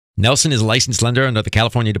Nelson is a licensed lender under the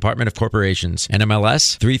California Department of Corporations,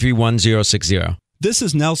 NMLS 331060. This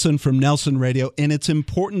is Nelson from Nelson Radio, and it's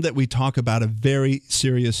important that we talk about a very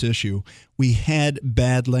serious issue. We had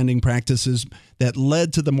bad lending practices that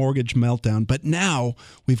led to the mortgage meltdown, but now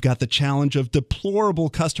we've got the challenge of deplorable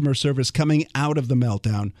customer service coming out of the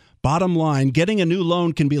meltdown. Bottom line, getting a new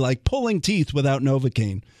loan can be like pulling teeth without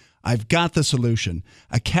Novocaine. I've got the solution.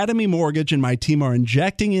 Academy Mortgage and my team are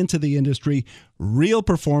injecting into the industry real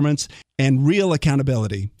performance and real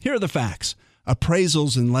accountability. Here are the facts.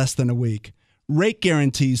 Appraisals in less than a week. Rate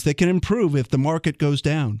guarantees that can improve if the market goes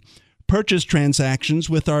down. Purchase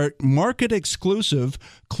transactions with our market-exclusive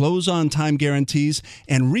close-on-time guarantees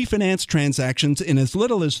and refinance transactions in as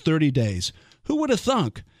little as 30 days. Who would have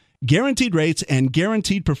thunk? Guaranteed rates and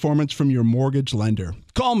guaranteed performance from your mortgage lender.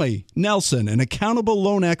 Call me, Nelson, an accountable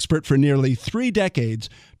loan expert for nearly 3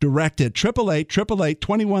 decades, direct at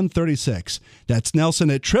 888-888-2136. That's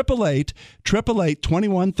Nelson at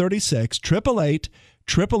 888-888-2136,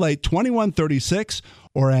 888-888-2136,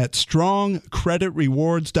 or at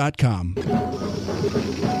strongcreditrewards.com.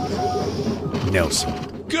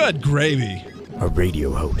 Nelson. Good gravy. A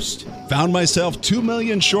radio host. Found myself $2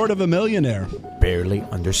 million short of a millionaire. Barely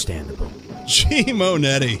understandable. Gee,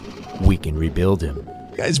 Monetti. We can rebuild him.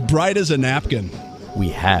 Guy's bright as a napkin. We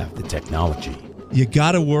have the technology. You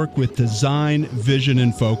gotta work with design, vision,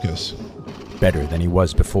 and focus. Better than he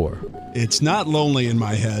was before. It's not lonely in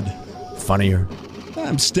my head. Funnier.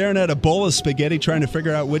 I'm staring at a bowl of spaghetti trying to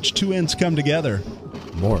figure out which two ends come together.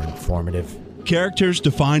 More informative. Characters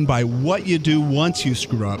defined by what you do once you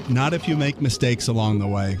screw up, not if you make mistakes along the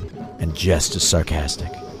way. And just as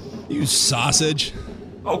sarcastic. You sausage.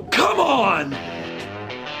 Oh, come on!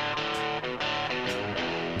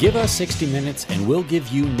 Give us 60 minutes and we'll give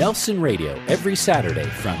you Nelson Radio every Saturday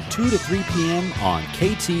from 2 to 3 p.m. on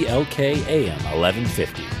KTLK AM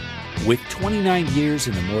 1150. With 29 years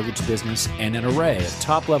in the mortgage business and an array of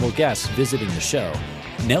top-level guests visiting the show,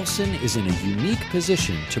 Nelson is in a unique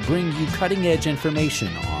position to bring you cutting-edge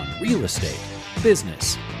information on real estate,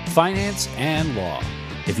 business, finance, and law.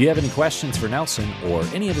 If you have any questions for Nelson or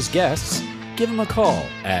any of his guests, give him a call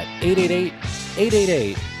at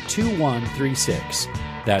 888-888-2136.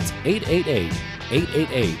 That's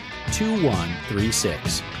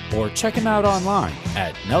 888-888-2136. Or check him out online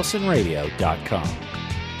at nelsonradio.com.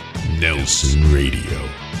 Nelson Radio.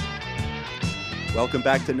 Welcome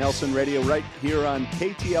back to Nelson Radio right here on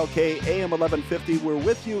KTLK AM 1150. We're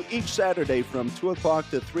with you each Saturday from 2 o'clock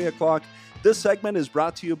to 3 o'clock. This segment is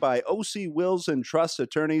brought to you by OC Wills and Trust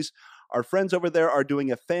Attorneys. Our friends over there are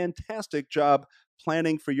doing a fantastic job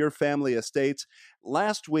planning for your family estates.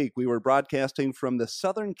 Last week, we were broadcasting from the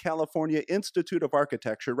Southern California Institute of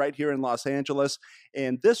Architecture right here in Los Angeles.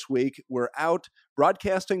 And this week, we're out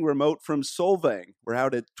broadcasting remote from Solvang. We're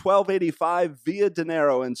out at 1285 Via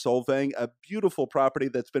Dinero in Solvang, a beautiful property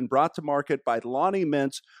that's been brought to market by Lonnie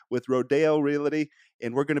Mintz with Rodeo Realty.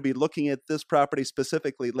 And we're going to be looking at this property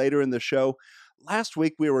specifically later in the show. Last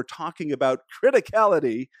week, we were talking about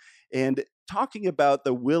criticality and talking about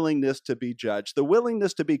the willingness to be judged, the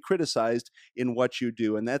willingness to be criticized in what you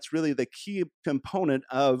do. And that's really the key component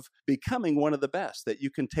of becoming one of the best, that you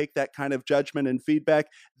can take that kind of judgment and feedback.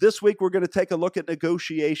 This week, we're going to take a look at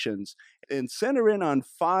negotiations and center in on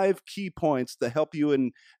 5 key points to help you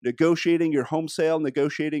in negotiating your home sale,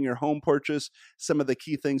 negotiating your home purchase, some of the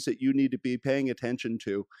key things that you need to be paying attention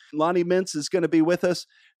to. Lonnie Mintz is going to be with us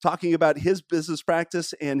talking about his business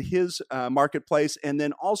practice and his marketplace. And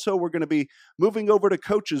then also we're going to be moving over to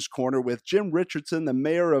Coach's Corner with Jim Richardson, the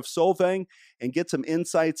mayor of Solvang, and get some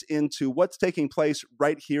insights into what's taking place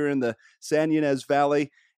right here in the San Ynez Valley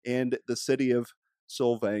and the city of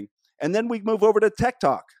Solvang. And then we move over to Tech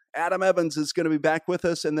Talk. Adam Evans is going to be back with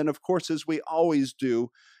us. And then, of course, as we always do,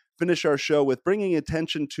 finish our show with bringing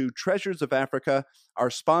attention to Treasures of Africa, our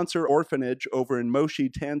sponsor orphanage over in Moshi,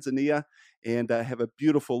 Tanzania. And I have a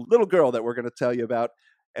beautiful little girl that we're going to tell you about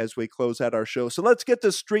as we close out our show. So let's get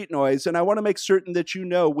to street noise. And I want to make certain that you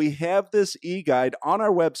know we have this e-guide on our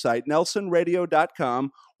website,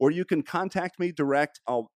 nelsonradio.com, or you can contact me direct.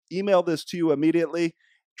 I'll email this to you immediately,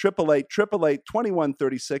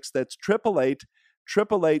 888-888-2136. That's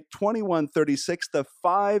 888-888-2136, the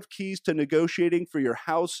 5 keys to negotiating for your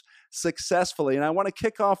house successfully. And I want to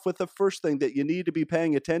kick off with the first thing that you need to be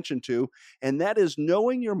paying attention to, and that is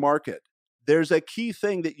knowing your market. There's a key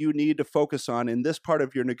thing that you need to focus on in this part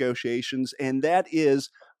of your negotiations, and that is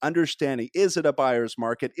understanding, is it a buyer's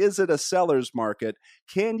market? Is it a seller's market?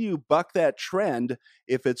 Can you buck that trend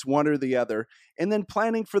if it's one or the other? And then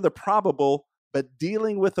planning for the probable but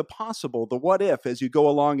dealing with the possible, the what if, as you go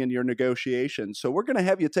along in your negotiations. So we're going to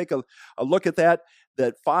have you take a look at that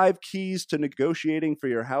 5 keys to negotiating for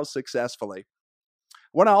your house successfully. I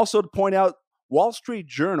want to also point out Wall Street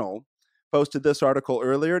Journal posted this article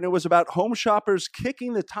earlier, and it was about home shoppers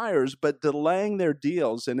kicking the tires but delaying their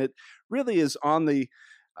deals. And it really is on the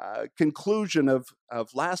conclusion of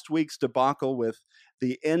last week's debacle with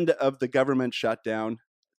the end of the government shutdown.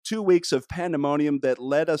 2 weeks of pandemonium that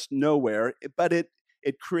led us nowhere, but it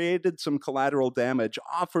created some collateral damage.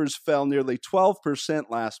 Offers fell nearly 12%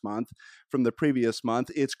 last month from the previous month.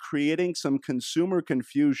 It's creating some consumer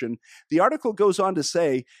confusion. The article goes on to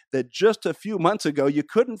say that just a few months ago, you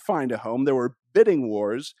couldn't find a home. There were bidding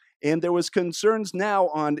wars, and there was concerns now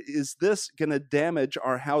on, is this going to damage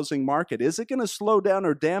our housing market? Is it going to slow down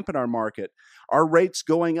or dampen our market? Are rates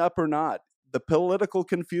going up or not? The political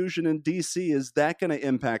confusion in D.C., is that going to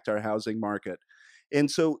impact our housing market?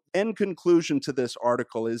 And so, end conclusion to this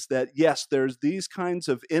article is that, yes, there's these kinds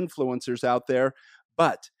of influencers out there,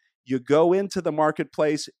 but you go into the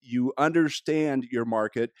marketplace, you understand your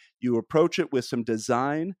market, you approach it with some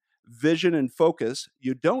design, vision, and focus.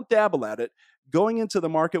 You don't dabble at it. Going into the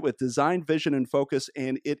market with design, vision, and focus,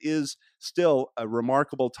 and it is still a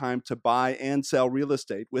remarkable time to buy and sell real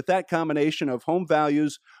estate. With that combination of home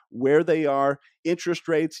values, where they are, interest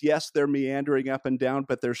rates, yes, they're meandering up and down,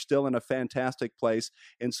 but they're still in a fantastic place.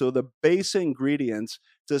 And so the base ingredients,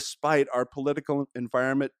 despite our political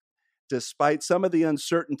environment, despite some of the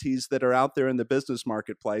uncertainties that are out there in the business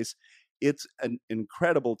marketplace, it's an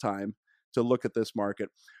incredible time to look at this market.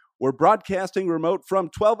 We're broadcasting remote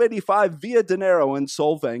from 1285 Via Dinero in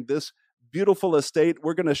Solvang, this beautiful estate.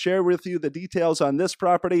 We're going to share with you the details on this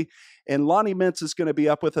property, and Lonnie Mintz is going to be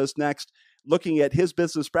up with us next, looking at his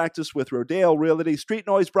business practice with Rodeo Realty. Street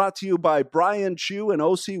Noise brought to you by Brian Chu and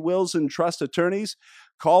OC Wills and Trust Attorneys.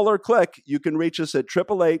 Call or click. You can reach us at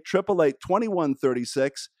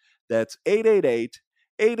 888-888-2136. That's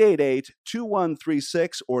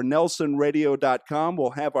 888-888-2136 or nelsonradio.com.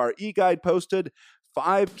 We'll have our e-guide posted.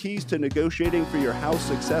 5 keys to negotiating for your house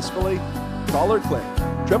successfully. Call or click.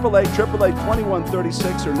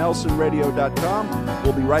 888-888-2136 or nelsonradio.com.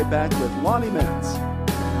 We'll be right back with Lonnie Mintz.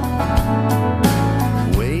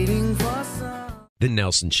 The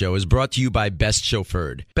Nelson Show is brought to you by Best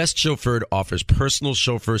Chauffeured. Best Chauffeured offers personal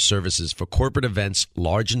chauffeur services for corporate events,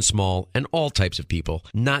 large and small, and all types of people,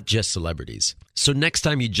 not just celebrities. So next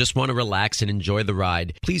time you just want to relax and enjoy the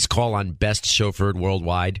ride, please call on Best Chauffeured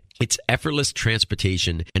Worldwide. It's effortless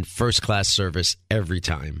transportation and first-class service every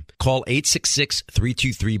time. Call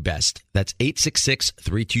 866-323-BEST. That's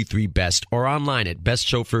 866-323-BEST or online at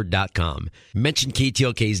bestchauffeured.com. Mention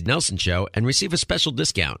KTLK's Nelson Show and receive a special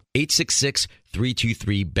discount.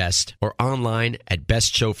 866-323-BEST or online at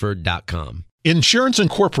bestchauffeured.com. Insurance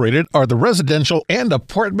Incorporated are the residential and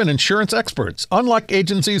apartment insurance experts. Unlike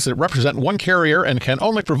agencies that represent one carrier and can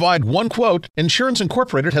only provide one quote, Insurance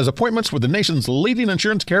Incorporated has appointments with the nation's leading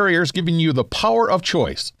insurance carriers, giving you the power of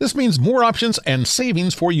choice. This means more options and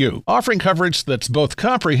savings for you, offering coverage that's both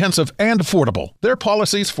comprehensive and affordable. Their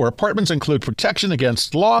policies for apartments include protection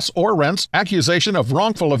against loss or rents, accusation of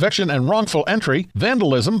wrongful eviction and wrongful entry,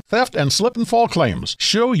 vandalism, theft, and slip and fall claims.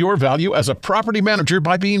 Show your value as a property manager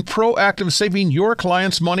by being proactive, saving your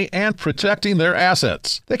clients money and protecting their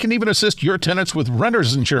assets. They can even assist your tenants with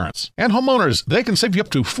renter's insurance. And homeowners, they can save you up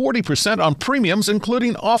to 40% on premiums,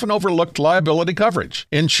 including often overlooked liability coverage.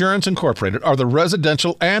 Insurance Incorporated are the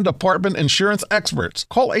residential and apartment insurance experts.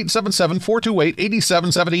 Call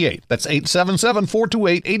 877-428-8778. That's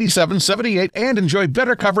 877-428-8778 and enjoy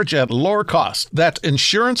better coverage at lower cost. That's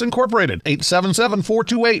Insurance Incorporated,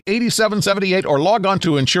 877-428-8778 or log on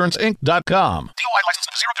to insuranceinc.com. DOI license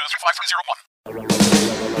 023531.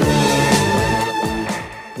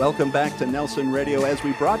 Welcome back to Nelson Radio as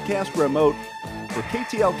we broadcast remote for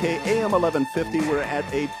KTLK AM 1150. We're at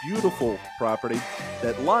a beautiful property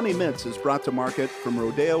that Lonnie Mintz has brought to market from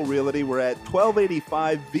Rodeo Realty. We're at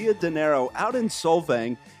 1285 Via Dinero out in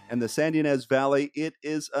Solvang and the San Ynez Valley. It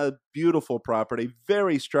is a beautiful property,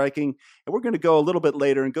 very striking. And we're going to go a little bit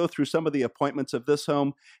later and go through some of the appointments of this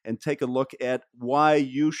home and take a look at why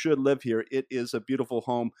you should live here. It is a beautiful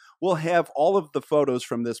home. We'll have all of the photos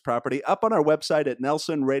from this property up on our website at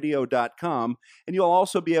nelsonradio.com. And you'll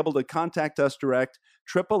also be able to contact us direct,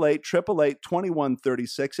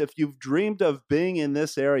 888-888-2136. If you've dreamed of being in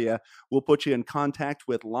this area, we'll put you in contact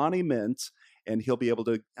with Lonnie Mintz, and he'll be able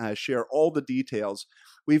to share all the details.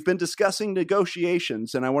 We've been discussing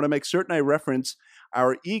negotiations, and I want to make certain I reference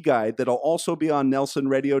our e-guide that'll also be on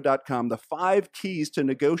nelsonradio.com, the 5 keys to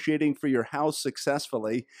negotiating for your house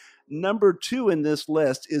successfully. Number 2 in this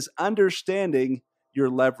list is understanding your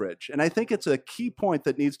leverage. And I think it's a key point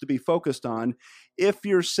that needs to be focused on. If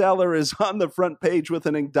your seller is on the front page with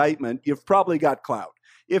an indictment, you've probably got clout.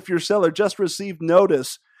 If your seller just received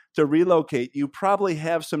notice to relocate, you probably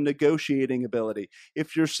have some negotiating ability.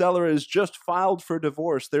 If your seller is just filed for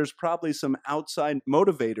divorce, there's probably some outside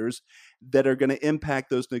motivators that are going to impact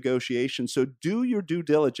those negotiations. So do your due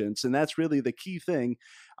diligence. And that's really the key thing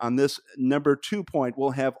on this number 2 point.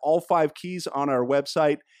 We'll have all 5 keys on our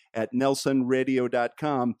website at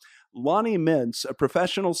nelsonradio.com. Lonnie Mintz, a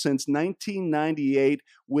professional since 1998,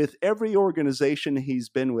 with every organization he's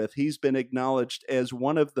been with, he's been acknowledged as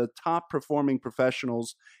one of the top performing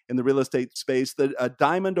professionals in the real estate space. A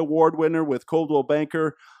Diamond Award winner with Coldwell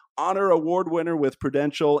Banker, Honor Award winner with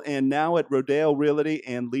Prudential, and now at Rodeo Realty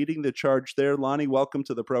and leading the charge there. Lonnie, welcome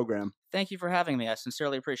to the program. Thank you for having me. I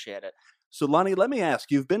sincerely appreciate it. So, Lonnie, let me ask,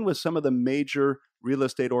 you've been with some of the major real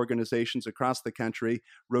estate organizations across the country.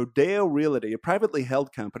 Rodeo Realty, a privately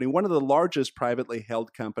held company, one of the largest privately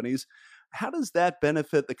held companies. How does that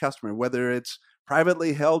benefit the customer, whether it's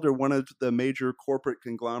privately held or one of the major corporate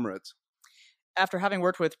conglomerates? After having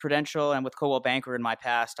worked with Prudential and with Coldwell Banker in my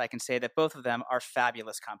past, I can say that both of them are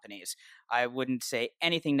fabulous companies. I wouldn't say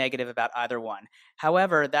anything negative about either one.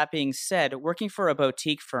 However, that being said, working for a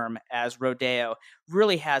boutique firm as Rodeo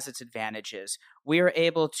really has its advantages. We are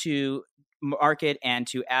able to market and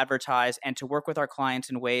to advertise and to work with our clients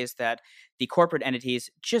in ways that the corporate entities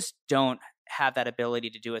just don't have that ability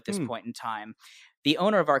to do at this point in time. The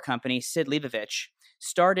owner of our company, Sid Leibovich,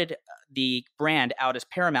 started the brand out as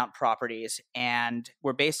Paramount Properties, and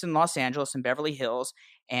we're based in Los Angeles and Beverly Hills,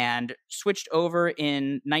 and switched over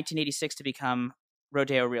in 1986 to become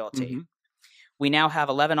Rodeo Realty. We now have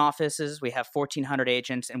 11 offices, we have 1,400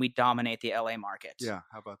 agents, and we dominate the LA market. Yeah,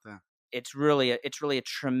 how about that? It's really a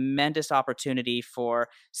tremendous opportunity for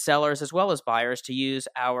sellers as well as buyers to use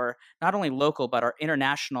our not only local but our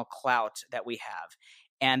international clout that we have.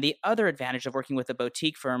 And the other advantage of working with a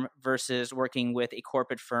boutique firm versus working with a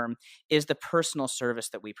corporate firm is the personal service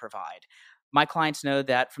that we provide. My clients know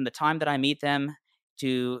that from the time that I meet them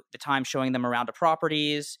to the time showing them around to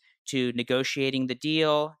properties, to negotiating the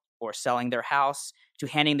deal or selling their house, to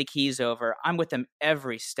handing the keys over, I'm with them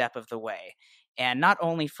every step of the way. And not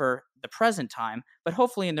only for the present time, but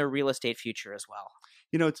hopefully in their real estate future as well.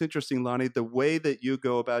 You know, it's interesting, Lonnie, the way that you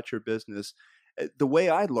go about your business, the way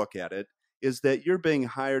I look at it is that you're being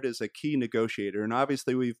hired as a key negotiator. And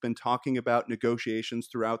obviously, we've been talking about negotiations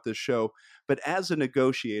throughout this show. But as a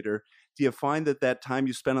negotiator, do you find that that time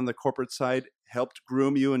you spent on the corporate side helped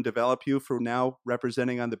groom you and develop you for now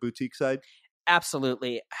representing on the boutique side?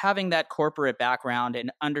 Absolutely. Having that corporate background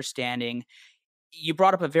and understanding, you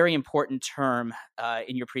brought up a very important term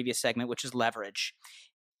in your previous segment, which is leverage.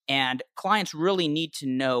 And clients really need to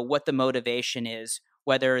know what the motivation is,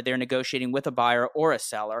 whether they're negotiating with a buyer or a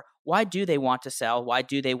seller. Why do they want to sell? Why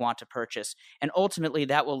do they want to purchase? And ultimately,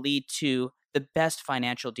 that will lead to the best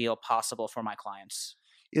financial deal possible for my clients.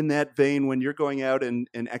 In that vein, when you're going out and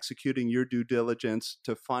executing your due diligence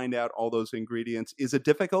to find out all those ingredients, is it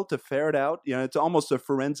difficult to ferret out? You know, it's almost a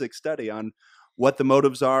forensic study on what the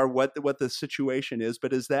motives are, what the situation is,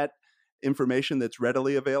 but is that information that's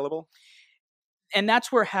readily available? And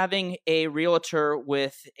that's where having a realtor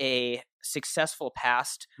with a successful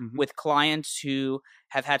past, with clients who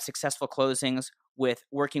have had successful closings, with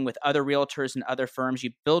working with other realtors and other firms,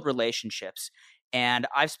 you build relationships. And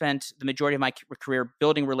I've spent the majority of my career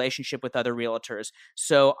building relationship with other realtors.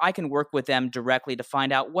 So I can work with them directly to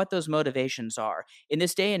find out what those motivations are. In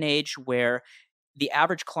this day and age where the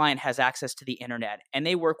average client has access to the internet and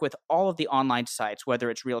they work with all of the online sites, whether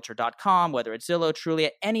it's realtor.com, whether it's Zillow, Trulia,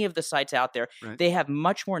 any of the sites out there, they have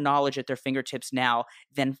much more knowledge at their fingertips now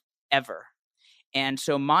than ever. And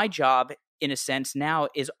so my job, in a sense, now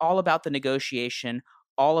is all about the negotiation,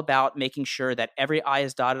 all about making sure that every I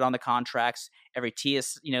is dotted on the contracts, every T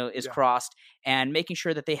is crossed, and making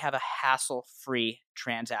sure that they have a hassle-free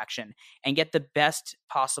transaction and get the best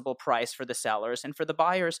possible price for the sellers, and for the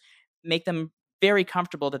buyers, make them very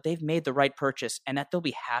comfortable that they've made the right purchase and that they'll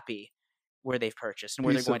be happy where they've purchased and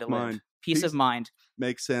where they're going to live. Peace of mind.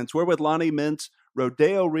 Makes sense. We're with Lonnie Mintz,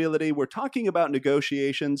 Rodeo Realty. We're talking about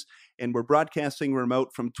negotiations, and we're broadcasting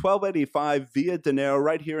remote from 1285 Via Dinero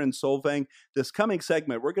right here in Solvang. This coming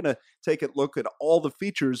segment, we're going to take a look at all the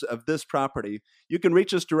features of this property. You can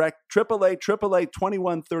reach us direct,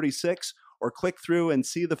 888-888-2136, or click through and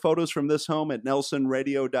see the photos from this home at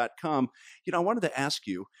nelsonradio.com. You know, I wanted to ask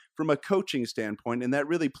you from a coaching standpoint, and that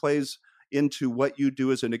really plays into what you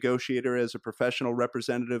do as a negotiator, as a professional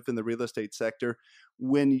representative in the real estate sector.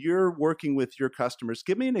 When you're working with your customers,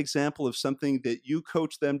 give me an example of something that you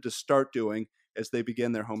coach them to start doing as they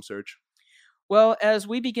begin their home search. Well, as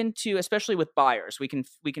we begin to, especially with buyers, we can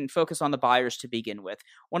focus on the buyers to begin with.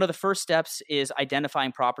 One of the first steps is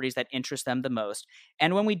identifying properties that interest them the most.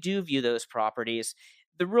 And when we do view those properties,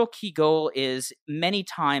 the real key goal is many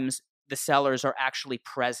times the sellers are actually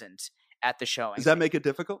present at the showing. Does that make it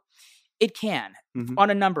difficult? It can, on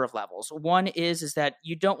a number of levels. One is that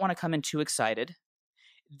you don't want to come in too excited.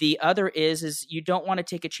 The other is you don't want to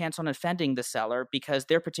take a chance on offending the seller because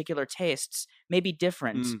their particular tastes may be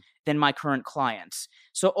different than my current clients.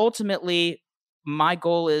 So ultimately, my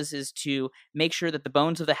goal is to make sure that the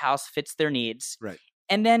bones of the house fits their needs. Right.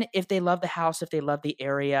 And then if they love the house, if they love the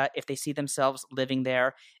area, if they see themselves living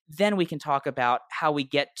there, then we can talk about how we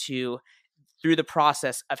get through the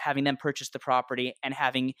process of having them purchase the property and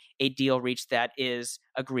having a deal reached that is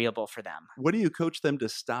agreeable for them. What do you coach them to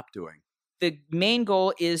stop doing? The main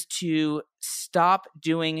goal is to stop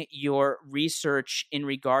doing your research in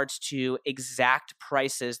regards to exact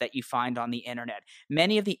prices that you find on the internet.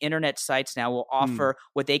 Many of the internet sites now will offer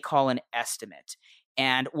what they call an estimate.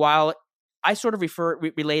 And while I sort of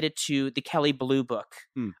relate it to the Kelley Blue Book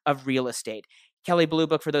of real estate. Kelley Blue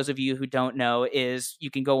Book, for those of you who don't know, is you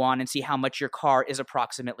can go on and see how much your car is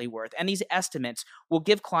approximately worth. And these estimates will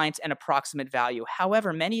give clients an approximate value.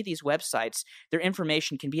 However, many of these websites, their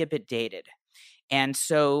information can be a bit dated. And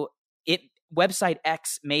so website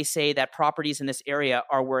X may say that properties in this area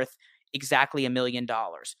are worth exactly $1 million.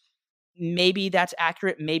 Maybe that's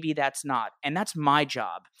accurate, maybe that's not. And that's my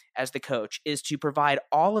job as the coach, is to provide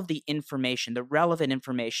all of the information, the relevant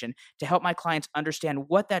information, to help my clients understand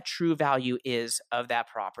what that true value is of that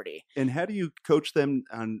property. And how do you coach them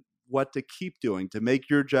on what to keep doing to make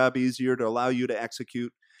your job easier, to allow you to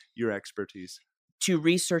execute your expertise? To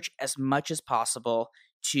research as much as possible,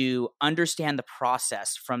 to understand the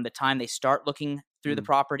process from the time they start looking through the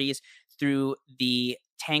properties, through the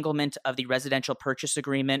entanglement of the residential purchase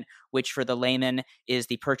agreement, which for the layman is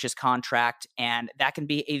the purchase contract, and that can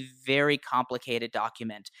be a very complicated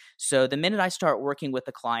document. So the minute I start working with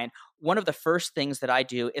the client, one of the first things that I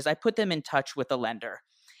do is I put them in touch with the lender.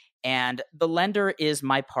 And the lender is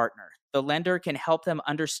my partner. The lender can help them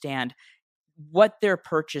understand what they're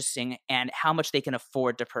purchasing and how much they can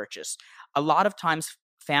afford to purchase. A lot of times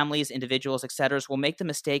families, individuals, et cetera, will make the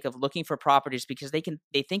mistake of looking for properties because they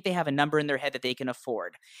think they have a number in their head that they can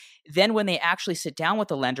afford. Then when they actually sit down with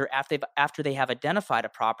the lender after they have identified a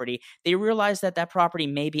property, they realize that that property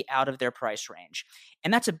may be out of their price range.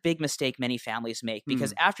 And that's a big mistake many families make,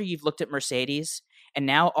 because after you've looked at Mercedes and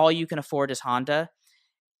now all you can afford is Honda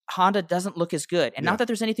doesn't look as good. And not that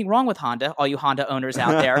there's anything wrong with Honda, all you Honda owners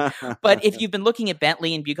out there, but if you've been looking at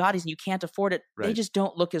Bentley and Bugattis and you can't afford it, they just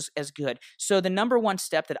don't look as good. So the number one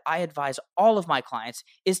step that I advise all of my clients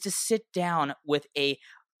is to sit down with a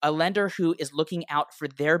lender who is looking out for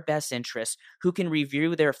their best interests, who can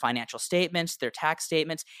review their financial statements, their tax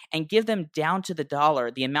statements, and give them down to the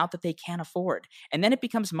dollar the amount that they can afford. And then it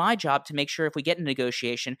becomes my job to make sure if we get in a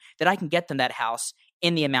negotiation that I can get them that house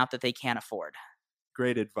in the amount that they can afford.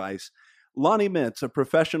 Great advice. Lonnie Mintz, a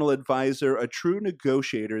professional advisor, a true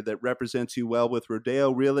negotiator that represents you well with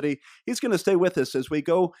Rodeo Realty. He's going to stay with us as we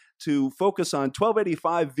go to focus on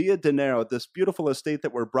 1285 Via Dinero, this beautiful estate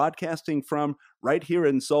that we're broadcasting from right here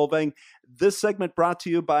in Solvang. This segment brought to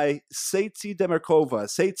you by Satsi Demirkova.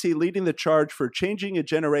 Satsi leading the charge for changing a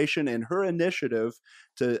generation in her initiative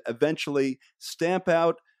to eventually stamp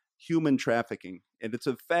out human trafficking. And it's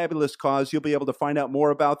a fabulous cause. You'll be able to find out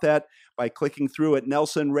more about that by clicking through at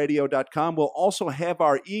nelsonradio.com. We'll also have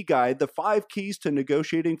our e-guide, the 5 keys to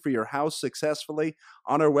negotiating for your house successfully,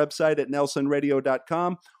 on our website at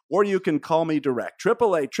nelsonradio.com. Or you can call me direct,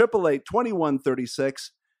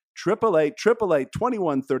 888-888-2136,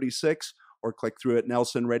 888-888-2136, or click through at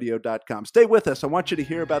nelsonradio.com. Stay with us. I want you to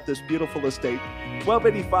hear about this beautiful estate,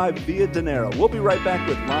 1285 Via Dinero. We'll be right back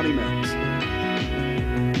with Lonnie Mintz.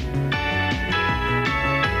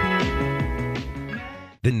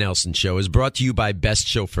 The Nelson Show is brought to you by Best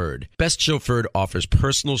Chauffeured. Best Chauffeured offers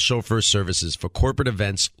personal chauffeur services for corporate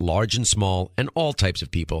events, large and small, and all types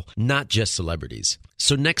of people, not just celebrities.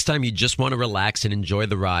 So next time you just want to relax and enjoy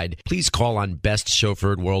the ride, please call on Best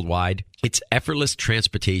Chauffeured Worldwide. It's effortless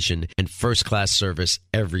transportation and first-class service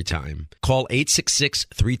every time. Call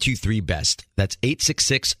 866-323-BEST. That's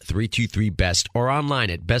 866-323-BEST or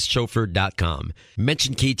online at bestchauffeured.com.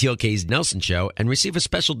 Mention KTLK's Nelson Show and receive a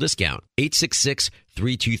special discount.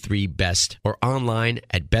 866-323-BEST or online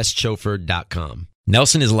at bestchauffeured.com.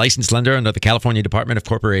 Nelson is a licensed lender under the California Department of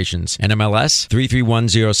Corporations, NMLS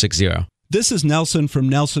 331060. This is Nelson from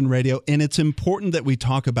Nelson Radio, and it's important that we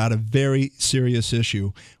talk about a very serious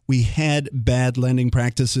issue. We had bad lending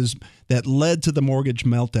practices that led to the mortgage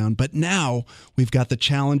meltdown, but now we've got the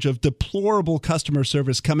challenge of deplorable customer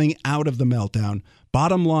service coming out of the meltdown.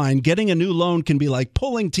 Bottom line, getting a new loan can be like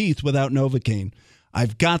pulling teeth without Novocaine.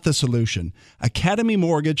 I've got the solution. Academy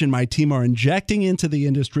Mortgage and my team are injecting into the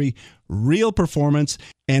industry real performance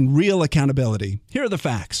and real accountability. Here are the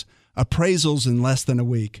facts. Appraisals in less than a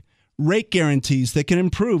week. Rate guarantees that can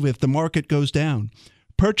improve if the market goes down.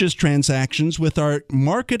 Purchase transactions with our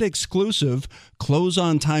market-exclusive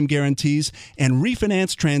close-on-time guarantees and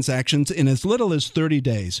refinance transactions in as little as 30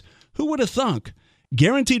 days. Who would have thunk?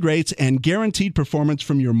 Guaranteed rates and guaranteed performance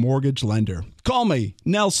from your mortgage lender. Call me,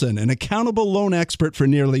 Nelson, an accountable loan expert for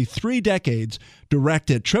nearly 3 decades, direct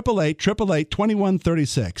at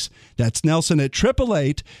 888-888-2136. That's Nelson at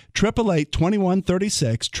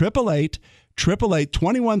 888-888-2136,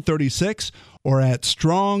 888-888-2136, or at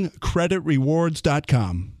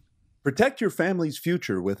strongcreditrewards.com. Protect your family's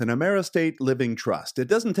future with an AmeriState Living Trust. It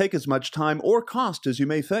doesn't take as much time or cost as you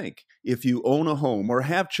may think. If you own a home or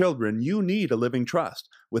have children, you need a living trust.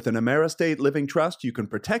 With an AmeriState Living Trust, you can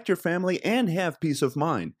protect your family and have peace of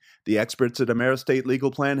mind. The experts at AmeriState Legal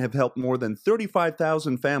Plan have helped more than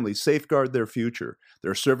 35,000 families safeguard their future.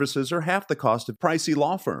 Their services are half the cost of pricey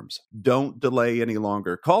law firms. Don't delay any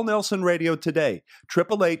longer. Call Nelson Radio today,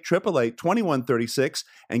 888-888-2136,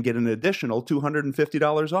 and get an additional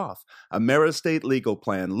 $250 off. AmeriState Legal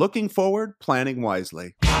Plan. Looking forward, planning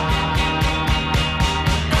wisely.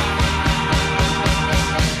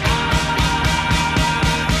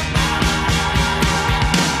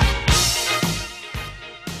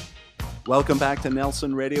 Welcome back to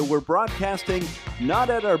Nelson Radio. We're broadcasting not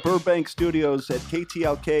at our Burbank studios at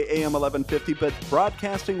KTLK AM 1150, but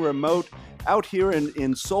broadcasting remote out here in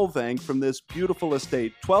Solvang from this beautiful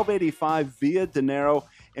estate, 1285 Via Dinero.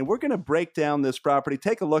 And we're going to break down this property,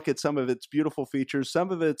 take a look at some of its beautiful features, some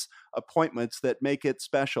of its appointments that make it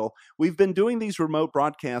special. We've been doing these remote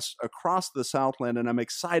broadcasts across the Southland, and I'm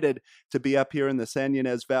excited to be up here in the San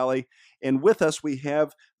Ynez Valley. And with us, we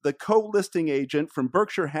have the co-listing agent from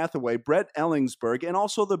Berkshire Hathaway, Brett Ellingsberg, and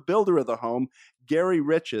also the builder of the home, Gary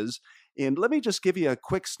Riches. And let me just give you a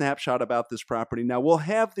quick snapshot about this property. Now, we'll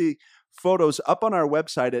have the photos up on our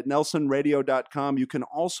website at nelsonradio.com. You can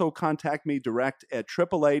also contact me direct at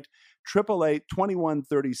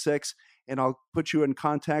 888-888-2136, and I'll put you in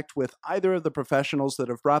contact with either of the professionals that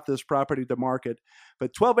have brought this property to market.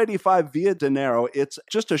 But 1285 Via Dinero, it's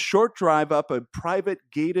just a short drive up a private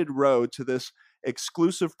gated road to this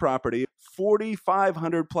exclusive property,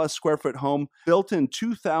 4,500 plus square foot home, built in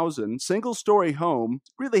 2000, single story home,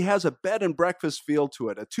 really has a bed and breakfast feel to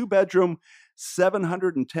it. A 2-bedroom,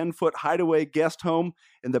 710 foot hideaway guest home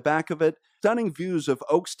in the back of it, stunning views of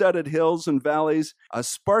oak studded hills and valleys, a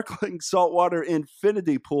sparkling saltwater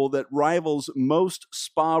infinity pool that rivals most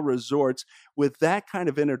spa resorts. With that kind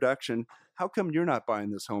of introduction, how come you're not buying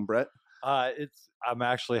this home, Brett? I'm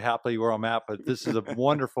actually happy where I'm at, but this is a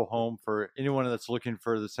wonderful home for anyone that's looking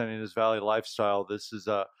for the San Ynez Valley lifestyle. This is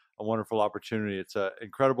a wonderful opportunity. It's an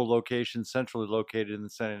incredible location, centrally located in the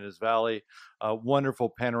San Ynez Valley.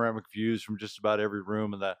 Wonderful panoramic views from just about every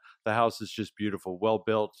room, and the house is just beautiful, well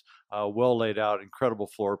built, well laid out, incredible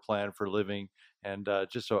floor plan for living, and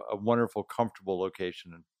just a wonderful, comfortable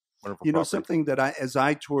location. And you know, something that as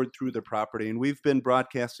I toured through the property, and we've been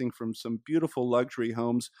broadcasting from some beautiful luxury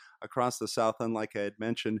homes across the Southland, like I had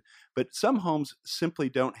mentioned, but some homes simply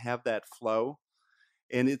don't have that flow.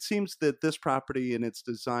 And it seems that this property in its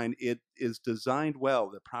design, it is designed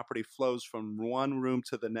well. The property flows from one room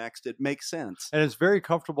to the next. It makes sense. And it's a very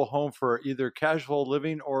comfortable home for either casual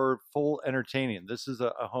living or full entertaining. This is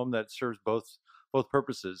a home that serves both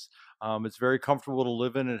purposes. It's very comfortable to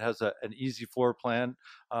live in. It has an easy floor plan,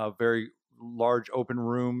 very large open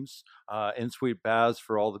rooms, in-suite baths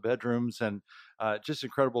for all the bedrooms, and just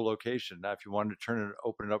incredible location. Now, if you wanted to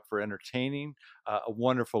open it up for entertaining, a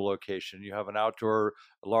wonderful location. You have an outdoor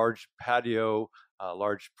large patio,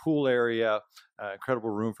 large pool area, incredible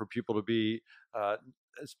room for people to be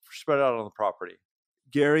spread out on the property.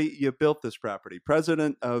 Gary, you built this property,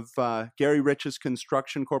 president of Gary Riches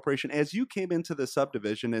Construction Corporation. As you came into the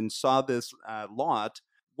subdivision and saw this lot,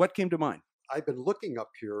 what came to mind? I've been looking up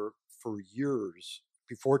here for years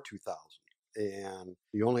before 2000, and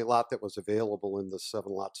the only lot that was available in the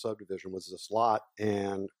 7-lot subdivision was this lot,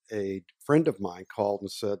 and a friend of mine called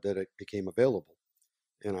and said that it became available,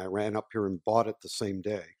 and I ran up here and bought it the same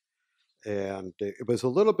day. And it was a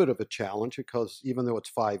little bit of a challenge because even though it's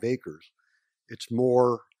 5 acres, it's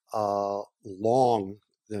more long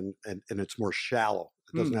and it's more shallow.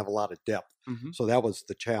 It doesn't have a lot of depth. Mm-hmm. So that was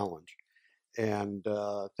the challenge. And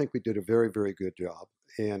I think we did a very, very good job.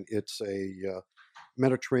 And it's a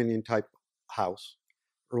Mediterranean type house,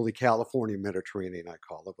 early California Mediterranean, I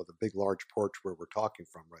call it, with a big, large porch where we're talking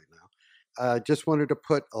from right now. I just wanted to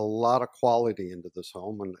put a lot of quality into this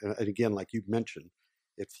home. And again, like you mentioned,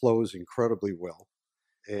 it flows incredibly well.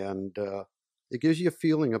 And it gives you a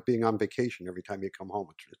feeling of being on vacation every time you come home.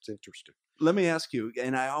 It's interesting. Let me ask you,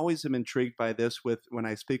 and I always am intrigued by this when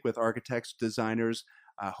I speak with architects, designers,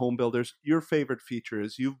 home builders, your favorite feature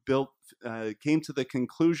is you've built, came to the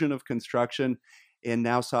conclusion of construction and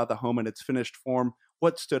now saw the home in its finished form.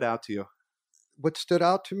 What stood out to you? What stood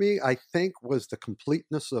out to me, I think, was the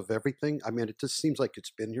completeness of everything. I mean, it just seems like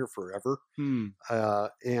it's been here forever. And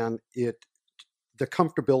the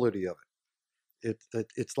comfortability of it.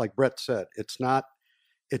 It's like Brett said, it's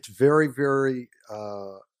very, very,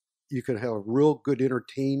 you can have a real good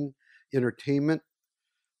entertainment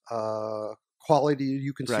quality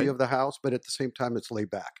you can see of the house, but at the same time, it's laid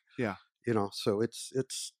back. Yeah. So it's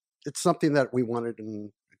something that we wanted,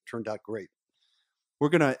 and it turned out great. We're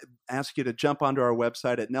going to ask you to jump onto our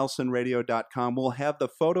website at nelsonradio.com. We'll have the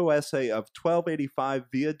photo essay of 1285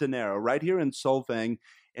 Via Dinero right here in Solvang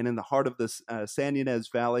and in the heart of the San Ynez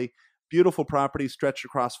Valley. Beautiful property stretched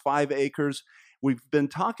across 5 acres. We've been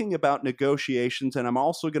talking about negotiations, and I'm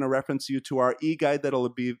also going to reference you to our e-guide that'll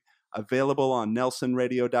be available on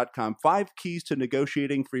nelsonradio.com. 5 keys to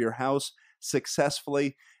negotiating for your house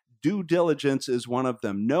successfully. Due diligence is one of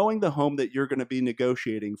them. Knowing the home that you're going to be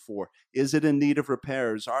negotiating for. Is it in need of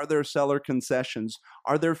repairs? Are there seller concessions?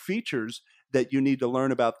 Are there features that you need to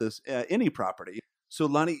learn about this any property? So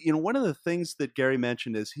Lonnie, one of the things that Gary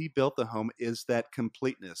mentioned is he built the home is that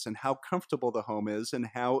completeness and how comfortable the home is, and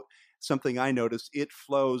how something I noticed, it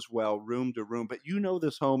flows well room to room. But you know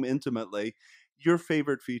this home intimately. Your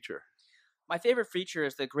favorite feature? My favorite feature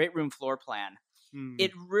is the great room floor plan.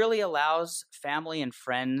 It really allows family and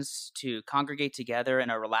friends to congregate together in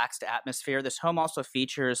a relaxed atmosphere. This home also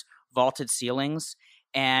features vaulted ceilings,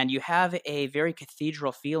 and you have a very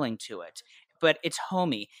cathedral feeling to it, but it's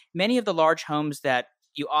homey. Many of the large homes that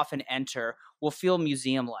you often enter will feel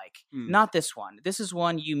museum-like. Not this one. This is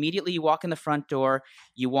one you immediately walk in the front door,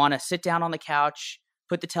 you want to sit down on the couch,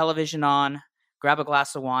 put the television on, grab a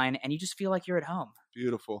glass of wine, and you just feel like you're at home.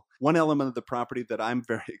 Beautiful. One element of the property that I'm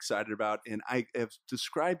very excited about, and I have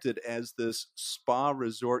described it as this spa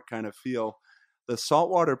resort kind of feel, the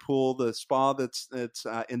saltwater pool, the spa that's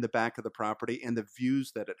in the back of the property, and the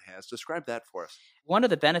views that it has. Describe that for us. One of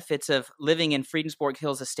the benefits of living in Friedensborg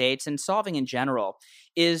Hills Estates and Solvang in general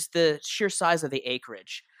is the sheer size of the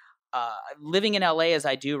acreage. Living in LA as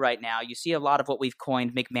I do right now, you see a lot of what we've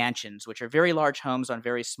coined McMansions, which are very large homes on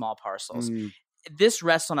very small parcels. This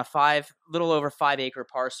rests on a little over 5 acre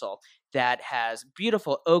parcel that has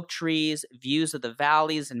beautiful oak trees, views of the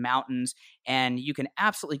valleys and mountains, and you can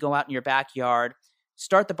absolutely go out in your backyard,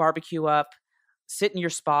 start the barbecue up, sit in your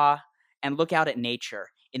spa, and look out at nature.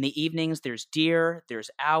 In the evenings, there's deer, there's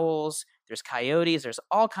owls, there's coyotes, there's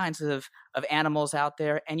all kinds of animals out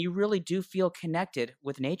there, and you really do feel connected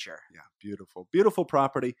with nature. Yeah, beautiful. Beautiful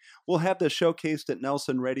property. We'll have this showcased at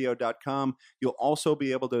nelsonradio.com. You'll also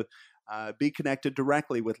be able to be connected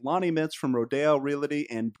directly with Lonnie Mintz from Rodeo Realty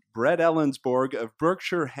and Brett Ellingsberg of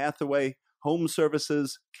Berkshire Hathaway Home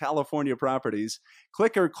Services, California Properties.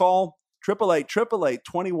 Click or call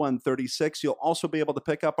 888-888-2136. You'll also be able to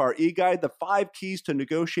pick up our e-guide, The 5 Keys to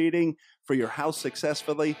Negotiating for Your House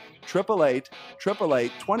Successfully,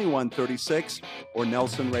 888-888-2136, or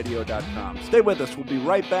nelsonradio.com. Stay with us. We'll be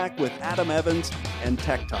right back with Adam Evans and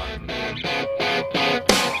Tech Talk.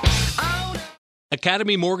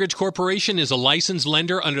 Academy Mortgage Corporation is a licensed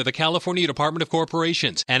lender under the California Department of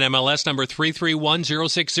Corporations. NMLS number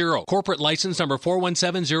 331060. Corporate license number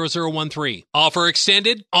 4170013. Offer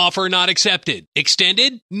extended. Offer not accepted.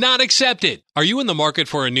 Extended. Not accepted. Are you in the market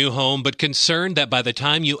for a new home but concerned that by the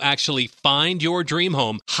time you actually find your dream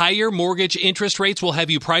home, higher mortgage interest rates will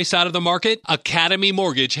have you priced out of the market? Academy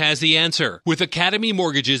Mortgage has the answer. With Academy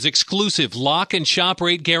Mortgage's exclusive lock and shop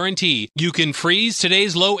rate guarantee, you can freeze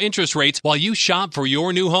today's low interest rates while you shop for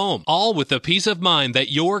your new home, all with the peace of mind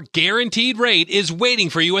that your guaranteed rate is waiting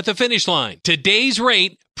for you at the finish line. Today's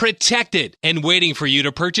rate, protected, and waiting for you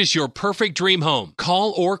to purchase your perfect dream home.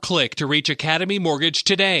 Call or click to reach Academy Mortgage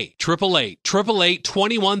today.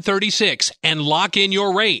 888-888-2136 and lock in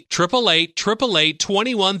your rate.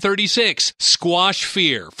 888-888-2136. Squash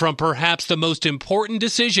fear from perhaps the most important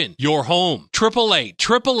decision, your home.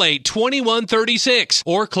 888-888-2136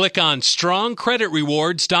 or click on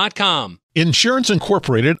strongcreditrewards.com. Insurance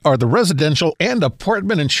Incorporated are the residential and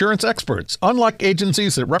apartment insurance experts. Unlike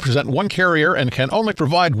agencies that represent one carrier and can only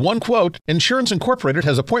provide one quote, Insurance Incorporated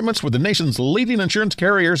has appointments with the nation's leading insurance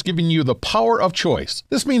carriers, giving you the power of choice.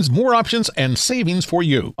 This means more options and savings for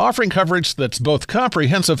you, offering coverage that's both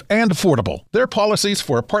comprehensive and affordable. Their policies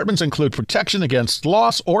for apartments include protection against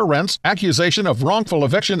loss or rents, accusation of wrongful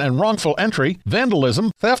eviction and wrongful entry,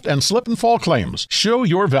 vandalism, theft, and slip and fall claims. Show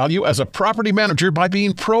your value as a property manager by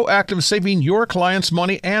being proactive, saving your clients'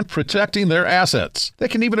 money and protecting their assets. They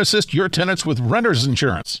can even assist your tenants with renter's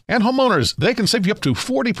insurance. And homeowners, they can save you up to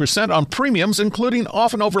 40% on premiums, including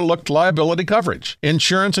often overlooked liability coverage.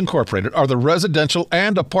 Insurance Incorporated are the residential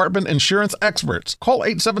and apartment insurance experts. Call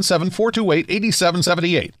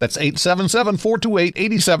 877-428-8778. That's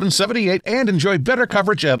 877-428-8778 and enjoy better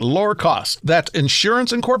coverage at lower cost. That's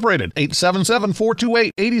Insurance Incorporated,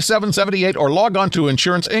 877-428-8778 or log on to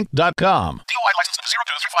insuranceinc.com. DOI license number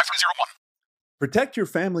 023501. Protect your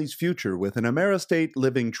family's future with an AmeriState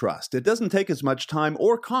Living Trust. It doesn't take as much time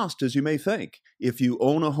or cost as you may think. If you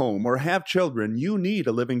own a home or have children, you need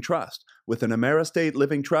a living trust. With an AmeriState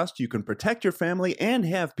Living Trust, you can protect your family and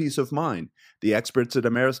have peace of mind. The experts at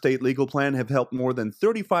AmeriState Legal Plan have helped more than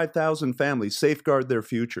 35,000 families safeguard their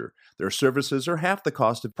future. Their services are half the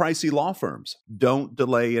cost of pricey law firms. Don't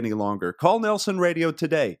delay any longer. Call Nelson Radio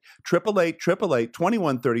today,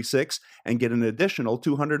 888-888-2136, and get an additional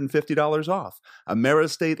 $250 off.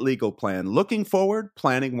 AmeriState Legal Plan. Looking forward,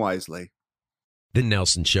 planning wisely. The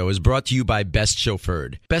Nelson Show is brought to you by Best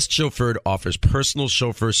Chauffeured. Best Chauffeured offers personal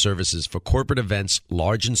chauffeur services for corporate events,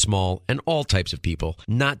 large and small, and all types of people,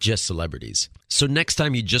 not just celebrities. So next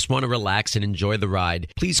time you just want to relax and enjoy the ride,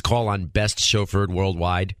 please call on Best Chauffeured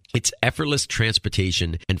Worldwide. It's effortless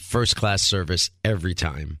transportation and first-class service every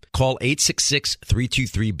time. Call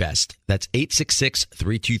 866-323-BEST. That's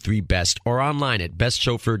 866-323-BEST or online at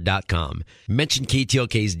bestchauffeured.com. Mention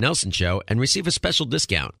KTLK's Nelson Show and receive a special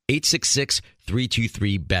discount.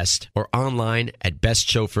 866-323-BEST or online at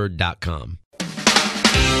bestchauffeured.com.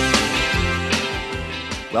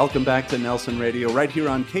 Welcome back to Nelson Radio, right here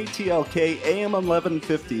on KTLK AM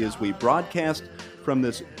 1150 as we broadcast from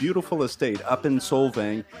this beautiful estate up in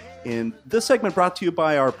Solvang. And this segment brought to you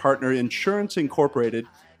by our partner, Insurance Incorporated.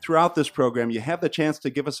 Throughout this program, you have the chance to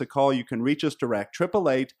give us a call. You can reach us direct,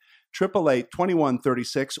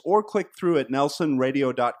 888-888-2136, or click through at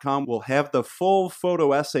nelsonradio.com. We'll have the full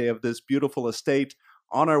photo essay of this beautiful estate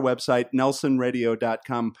on our website,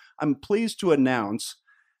 nelsonradio.com. I'm pleased to announce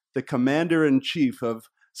the Commander-in-Chief of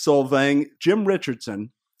Solvang, Jim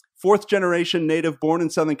Richardson, fourth-generation native, born in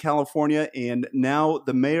Southern California, and now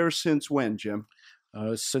the mayor since when, Jim?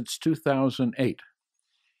 Since 2008.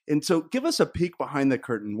 And so give us a peek behind the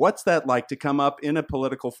curtain. What's that like to come up in a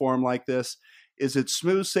political forum like this? Is it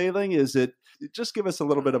smooth sailing? Just give us a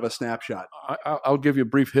little bit of a snapshot. I'll give you a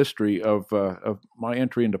brief history of my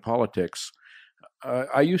entry into politics.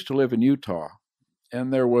 I used to live in Utah,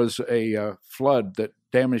 and there was a flood that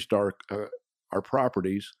damaged our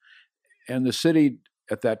properties, and the city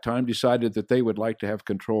at that time decided that they would like to have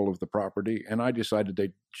control of the property, and I decided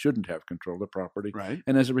they shouldn't have control of the property. Right.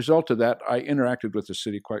 And as a result of that, I interacted with the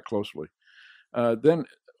city quite closely. Then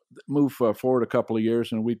moved forward a couple of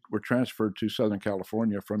years, and we were transferred to Southern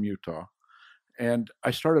California from Utah. And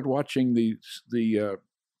I started watching the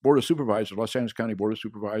Board of Supervisors, Los Angeles County Board of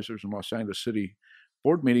Supervisors and Los Angeles City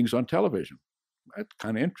board meetings on television. That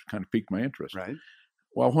kind of piqued my interest. Right.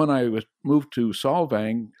 Well, when I was moved to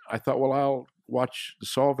Solvang, I thought, well, I'll watch the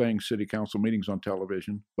Solvang City Council meetings on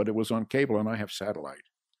television, but it was on cable and I have satellite.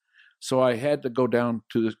 So I had to go down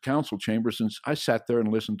to the council chambers, and I sat there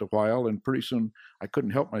and listened a while, and pretty soon I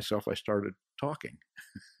couldn't help myself. I started talking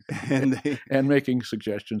and making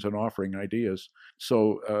suggestions and offering ideas.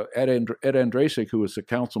 So Ed Andrasik, who was the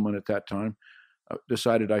councilman at that time,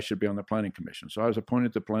 decided I should be on the Planning Commission. So I was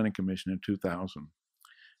appointed to the Planning Commission in 2000.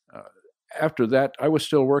 After that, I was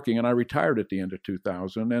still working, and I retired at the end of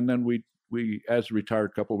 2000. And then we as a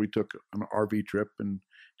retired couple, we took an RV trip and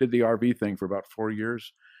did the RV thing for about 4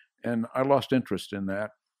 years. And I lost interest in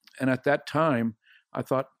that. And at that time, I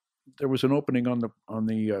thought there was an opening on the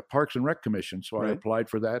Parks and Rec Commission, so I applied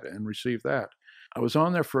for that and received that. I was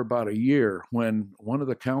on there for about a year when one of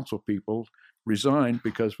the council people resigned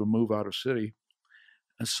because of a move out of city.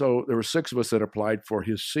 And so there were 6 of us that applied for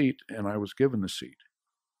his seat, and I was given the seat.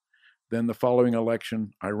 Then the following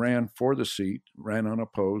election, I ran for the seat, ran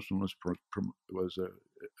unopposed, and was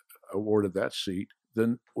awarded that seat.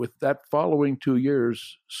 Then with that following 2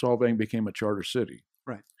 years, Solvang became a charter city.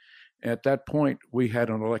 Right. At that point, we had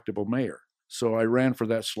an electable mayor. So I ran for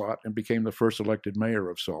that slot and became the first elected mayor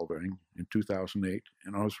of Solvang in 2008.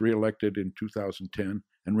 And I was reelected in 2010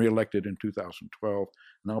 and reelected in 2012.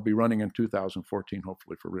 And I'll be running in 2014,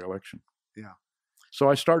 hopefully, for reelection. Yeah. So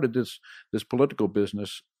I started this political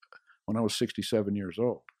business when I was 67 years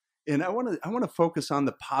old. And I want to focus on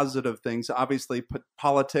the positive things. Obviously, put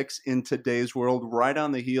politics in today's world right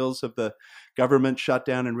on the heels of the government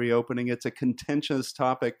shutdown and reopening. It's a contentious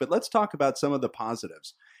topic, but let's talk about some of the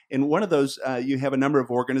positives. And one of those, you have a number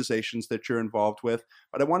of organizations that you're involved with,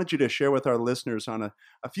 but I wanted you to share with our listeners on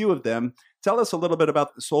a few of them. Tell us a little bit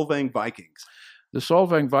about the Solvang Vikings. The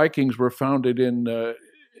Solvang Vikings were founded in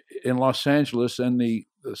Los Angeles, and the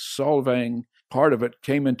Solvang part of it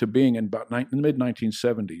came into being in about the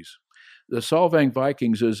mid-1970s. The Solvang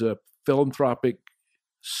Vikings is a philanthropic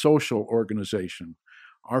social organization.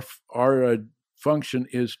 Our function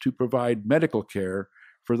is to provide medical care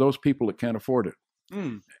for those people that can't afford it.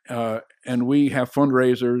 And we have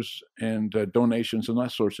fundraisers and donations and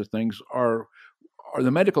that sorts of things.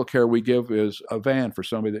 The medical care we give is a van for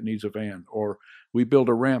somebody that needs a van, or we build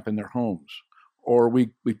a ramp in their homes, or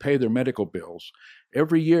we pay their medical bills.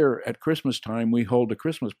 Every year at Christmas time, we hold a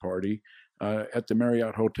Christmas party at the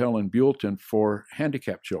Marriott Hotel in Buellton for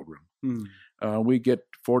handicapped children. We get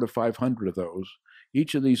 400 to 500 of those.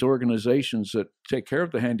 Each of these organizations that take care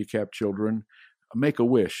of the handicapped children make a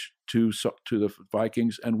wish to the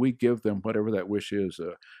Vikings, and we give them whatever that wish is,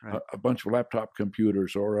 a bunch of laptop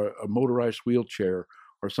computers or a motorized wheelchair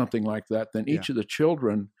or something like that. Then each of the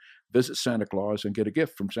children visit Santa Claus and get a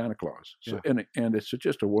gift from Santa Claus. So, and it's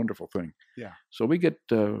just a wonderful thing. Yeah. So we get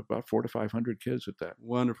about 400 to 500 kids at that.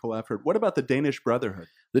 Wonderful effort. What about the Danish Brotherhood?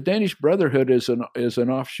 The Danish Brotherhood is an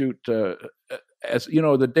offshoot. As you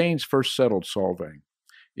know, the Danes first settled Solvang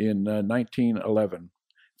in 1911.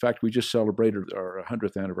 In fact, we just celebrated our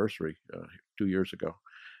 100th anniversary 2 years ago,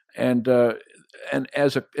 and they're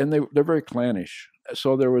very clannish.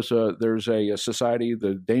 So there's a society,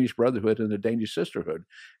 the Danish Brotherhood and the Danish Sisterhood,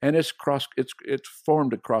 and it's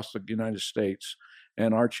formed across the United States.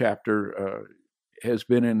 And our chapter has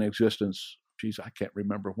been in existence. Geez, I can't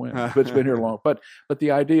remember when, but it's been here long. But the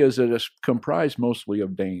idea is that it's comprised mostly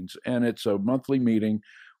of Danes, and it's a monthly meeting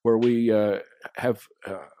where we have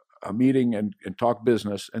a meeting and talk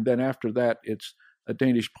business, and then after that, it's a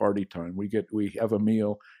Danish party time. We have a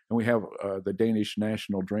meal, and we have the Danish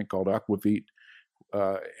national drink called aquavit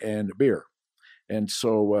and beer, and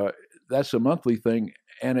so that's a monthly thing.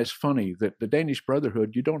 And it's funny that the Danish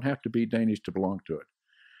Brotherhood, you don't have to be Danish to belong to it.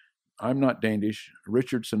 I'm not Danish.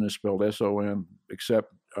 Richardson is spelled S-O-N,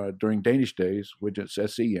 except during Danish days, which is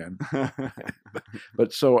S-E-N.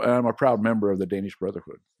 but so I'm a proud member of the Danish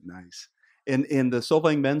Brotherhood. Nice. In the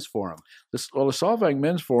Solvang Men's Forum. The Solvang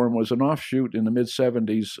Men's Forum was an offshoot in the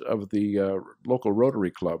mid-'70s of the local Rotary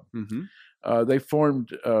Club. Mm-hmm. They formed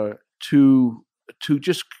to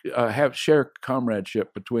just share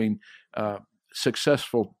comradeship between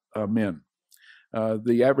successful men.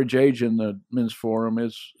 The average age in the Men's Forum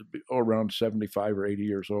is around 75 or 80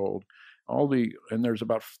 years old. And there's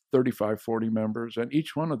about 35, 40 members, and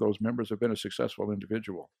each one of those members have been a successful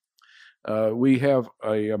individual. We have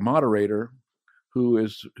a moderator who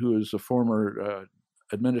is a former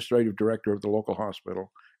administrative director of the local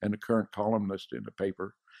hospital and a current columnist in the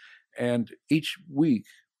paper. And each week,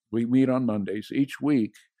 we meet on Mondays. Each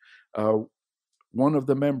week, one of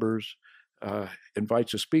the members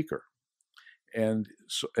invites a speaker, and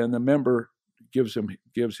the member gives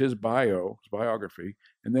his biography,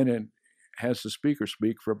 and then has the speaker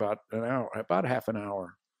speak for about an hour, about half an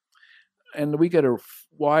hour. And we get a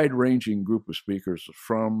wide-ranging group of speakers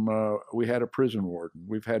from, we had a prison warden,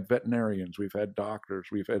 we've had veterinarians, we've had doctors,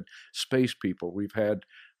 we've had space people, we've had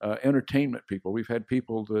entertainment people, we've had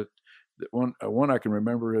people that one I can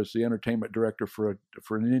remember is the entertainment director for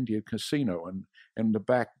an Indian casino, and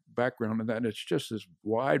the background of that. And it's just this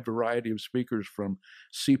wide variety of speakers from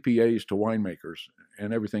CPAs to winemakers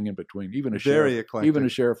and everything in between, even a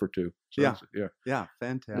sheriff or two. So yeah,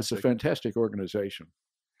 fantastic. It's a fantastic organization.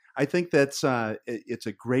 I think that's it's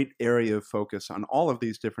a great area of focus on all of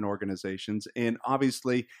these different organizations, and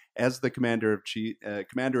obviously, as the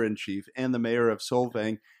commander-in-chief and the mayor of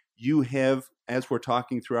Solvang, you have, as we're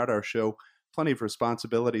talking throughout our show, plenty of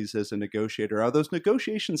responsibilities as a negotiator. Are those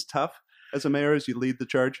negotiations tough as a mayor as you lead the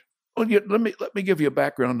charge? Well, let me give you a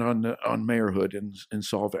background on mayorhood in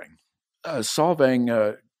Solvang.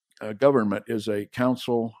 Solvang government is a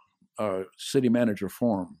council city manager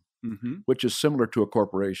form. Mm-hmm. Which is similar to a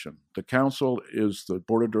corporation. The council is the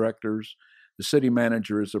board of directors. The city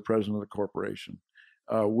manager is the president of the corporation.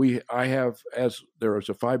 There is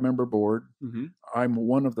a 5-member board. Mm-hmm. I'm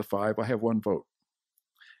one of the 5. I have 1 vote.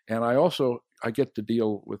 And I get to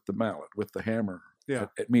deal with the mallet, with the hammer Yeah.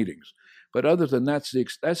 at meetings. But other than that's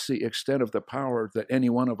the extent of the power that any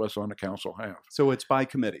one of us on the council have. So it's by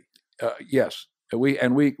committee. Yes, we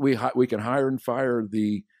can hire and fire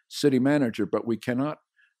the city manager, but we cannot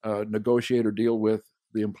negotiate or deal with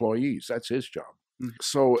the employees. That's his job. Mm-hmm.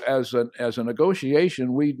 So as a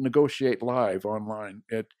negotiation, we negotiate live online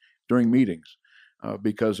during meetings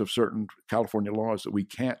because of certain California laws that we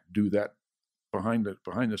can't do that behind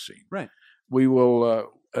the scene. Right. We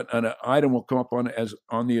will an item will come up on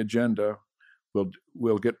the agenda.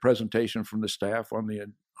 We'll get presentation from the staff on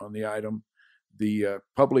the item. The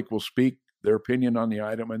public will speak their opinion on the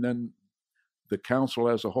item, and then the council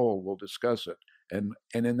as a whole will discuss it. And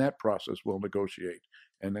in that process, we'll negotiate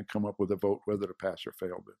and then come up with a vote whether to pass or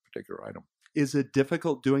fail the particular item. Is it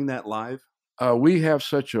difficult doing that live? We have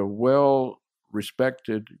such a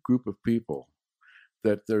well-respected group of people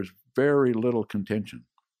that there's very little contention.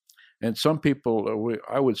 And some people,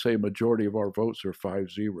 I would say a majority of our votes are 5-0.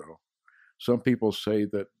 Some people say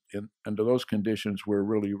that under those conditions, we're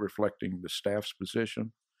really reflecting the staff's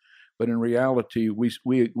position. But in reality, we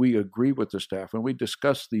agree with the staff and we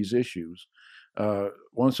discuss these issues.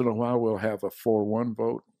 Once in a while, we'll have a 4-1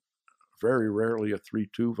 vote, very rarely a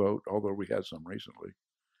 3-2 vote, although we had some recently.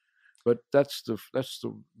 But that's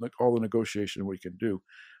all the negotiation we can do.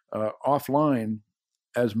 Offline,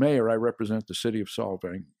 as mayor, I represent the city of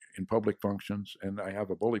Solvang in public functions, and I have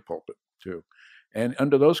a bully pulpit too. And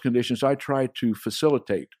under those conditions, I try to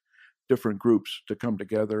facilitate different groups to come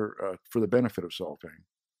together for the benefit of Solvang,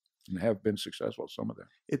 and have been successful, some of them.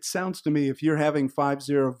 It sounds to me, if you're having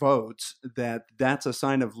 5-0 votes, that's a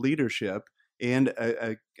sign of leadership and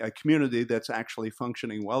a community that's actually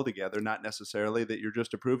functioning well together, not necessarily that you're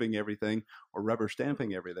just approving everything or rubber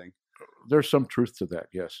stamping everything. There's some truth to that,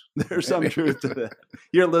 yes. There's some truth to that.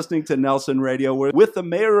 You're listening to Nelson Radio. We're with the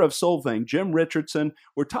mayor of Solvang, Jim Richardson.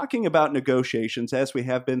 We're talking about negotiations, as we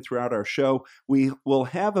have been throughout our show. We will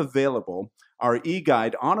have available our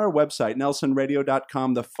e-guide on our website,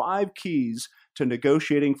 nelsonradio.com, the 5 keys to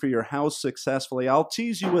negotiating for your house successfully. I'll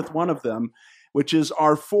tease you with one of them, which is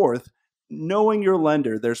our 4th, knowing your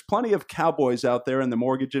lender. There's plenty of cowboys out there in the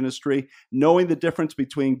mortgage industry, knowing the difference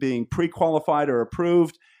between being pre-qualified or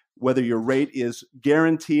approved, whether your rate is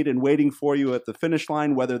guaranteed and waiting for you at the finish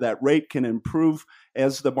line, whether that rate can improve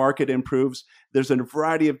as the market improves. There's a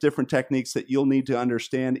variety of different techniques that you'll need to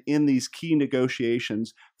understand in these key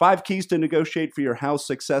negotiations. 5 keys to negotiate for your house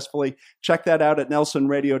successfully. Check that out at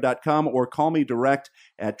nelsonradio.com or call me direct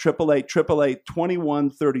at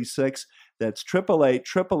 888-888-2136. That's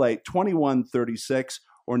 888-888-2136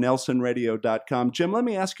 or nelsonradio.com. Jim, let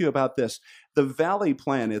me ask you about this. The Valley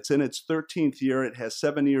Plan, it's in its 13th year. It has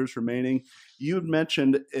 7 years remaining. You had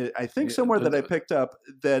mentioned, I think somewhere that I picked up,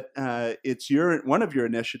 that it's one of your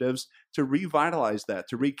initiatives to revitalize that,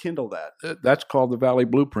 to rekindle that. That's called the Valley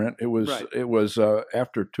Blueprint. It was Right. It was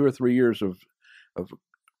after 2 or 3 years of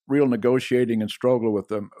real negotiating and struggle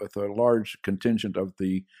with a large contingent of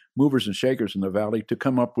the movers and shakers in the Valley to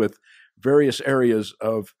come up with various areas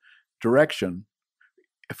of direction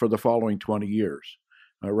for the following 20 years.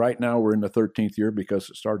 Right now, we're in the 13th year because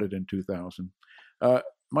it started in 2000.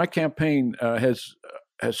 My campaign has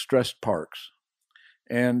stressed parks,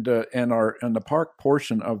 and the park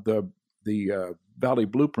portion of the Valley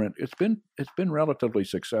Blueprint. It's been relatively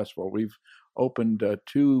successful. We've opened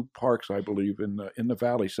 2 parks, I believe, in the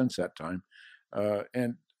Valley since that time,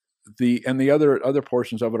 and the other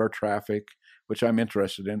portions of it are traffic, which I'm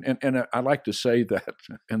interested in. And I like to say that,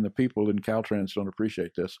 and the people in Caltrans don't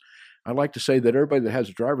appreciate this, I like to say that everybody that has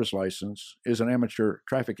a driver's license is an amateur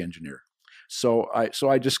traffic engineer. So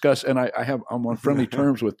I discuss, and I'm on friendly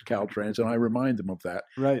terms with Caltrans, and I remind them of that.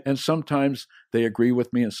 Right. And sometimes they agree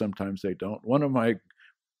with me, and sometimes they don't. One of my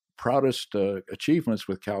proudest achievements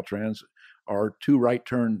with Caltrans are 2 right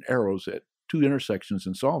turn arrows at 2 intersections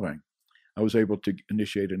in Solvang. I was able to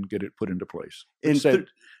initiate and get it put into place. It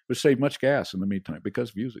saved much gas in the meantime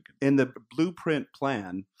because of music. And the Blueprint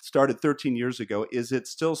Plan started 13 years ago. Is it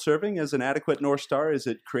still serving as an adequate North Star? Is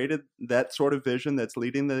it created that sort of vision that's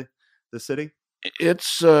leading the city?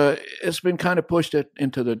 It's been kind of pushed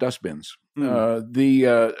into the dustbins.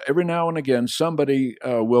 Every now and again, somebody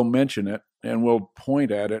will mention it and will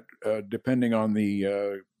point at it, depending on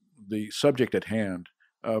the subject at hand.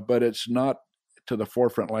 But it's not to the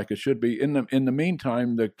forefront like it should be. In the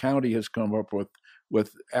meantime, the county has come up with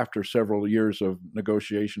after several years of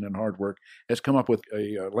negotiation and hard work, has come up with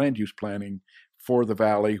a land use planning for the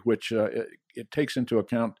Valley, which it takes into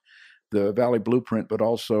account the Valley Blueprint, but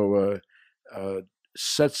also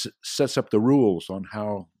sets up the rules on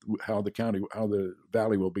how the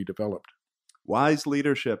Valley will be developed. Wise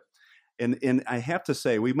leadership. And I have to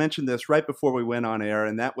say, we mentioned this right before we went on air,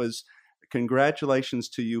 and that was congratulations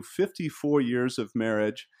to you, 54 years of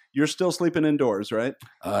marriage. You're still sleeping indoors, right?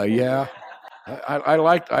 Yeah. I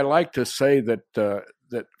like to say that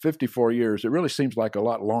that 54 years, it really seems like a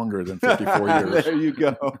lot longer than 54 years. There you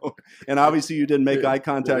go. And obviously you didn't make eye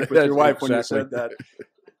contact with your wife when you said that.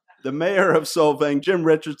 The mayor of Solvang, Jim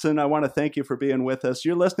Richardson, I want to thank you for being with us.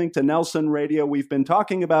 You're listening to Nelson Radio. We've been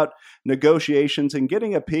talking about negotiations and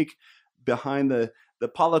getting a peek behind the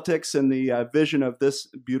politics and the vision of this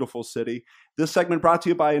beautiful city. This segment brought to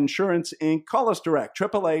you by Insurance Inc. Call us direct,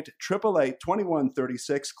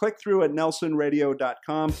 888-888-2136. Click through at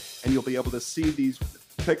nelsonradio.com, and you'll be able to see these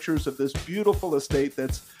pictures of this beautiful estate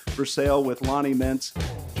that's for sale with Lonnie Mintz.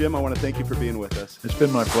 Jim, I want to thank you for being with us. It's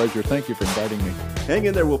been my pleasure. Thank you for inviting me. Hang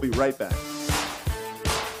in there. We'll be right back.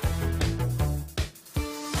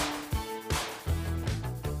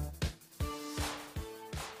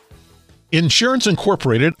 Insurance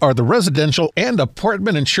Incorporated are the residential and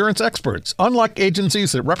apartment insurance experts. Unlike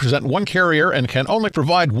agencies that represent one carrier and can only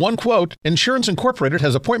provide one quote, Insurance Incorporated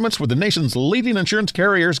has appointments with the nation's leading insurance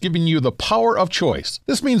carriers, giving you the power of choice.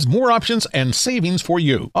 This means more options and savings for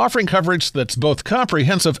you, offering coverage that's both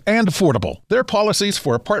comprehensive and affordable. Their policies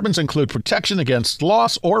for apartments include protection against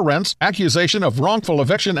loss or rents, accusation of wrongful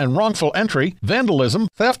eviction and wrongful entry, vandalism,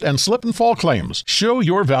 theft, and slip and fall claims. Show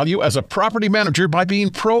your value as a property manager by being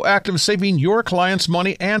proactive, saving your clients'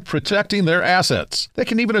 money and protecting their assets. They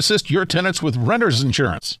can even assist your tenants with renter's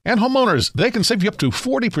insurance. And homeowners, they can save you up to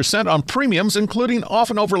 40% on premiums, including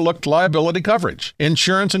often overlooked liability coverage.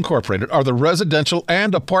 Insurance Incorporated are the residential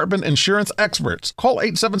and apartment insurance experts. Call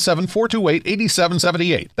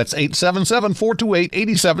 877-428-8778. That's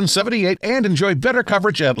 877-428-8778 and enjoy better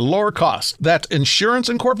coverage at lower cost. That's Insurance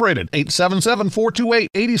Incorporated,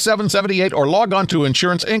 877-428-8778, or log on to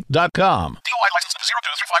insuranceinc.com. DOI license number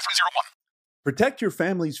 023531. Protect your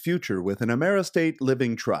family's future with an AmeriState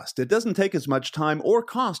Living Trust. It doesn't take as much time or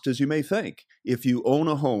cost as you may think. If you own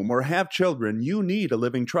a home or have children, you need a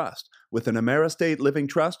living trust. With an AmeriState Living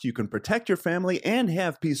Trust, you can protect your family and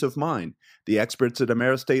have peace of mind. The experts at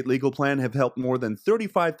AmeriState Legal Plan have helped more than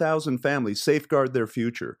 35,000 families safeguard their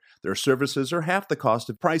future. Their services are half the cost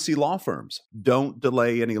of pricey law firms. Don't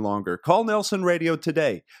delay any longer. Call Nelson Radio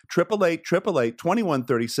today,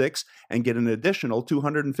 888-888-2136, and get an additional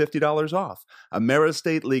 $250 off.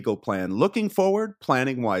 AmeriState Legal Plan. Looking forward,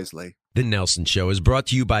 planning wisely. The Nelson Show is brought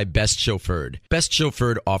to you by Best Chauffeured. Best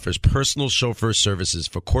Chauffeured offers personal chauffeur services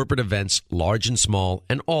for corporate events, large and small,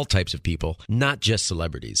 and all types of people, not just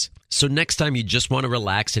celebrities. So next time you just want to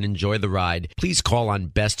relax and enjoy the ride, please call on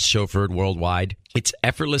Best Chauffeured Worldwide. It's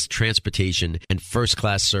effortless transportation and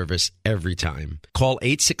first-class service every time. Call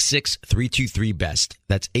 866-323-BEST.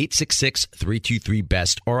 That's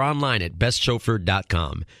 866-323-BEST or online at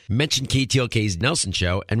bestchauffeured.com. Mention KTLK's Nelson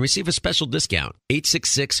Show and receive a special discount.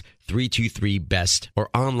 866-323-BEST or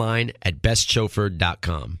online at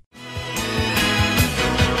bestchauffeured.com.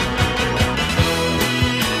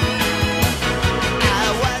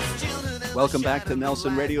 Welcome back to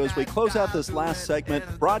Nelson Radio as we close out this last segment,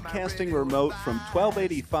 broadcasting remote from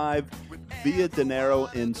 1285 Via Dinero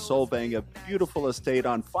in Solvang, a beautiful estate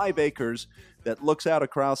on 5 acres that looks out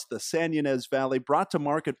across the San Ynez Valley, brought to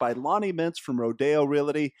market by Lonnie Mintz from Rodeo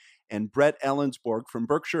Realty and Brett Ellingsberg from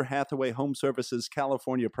Berkshire Hathaway Home Services,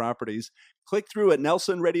 California Properties. Click through at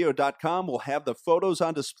nelsonradio.com. We'll have the photos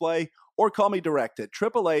on display, or call me direct at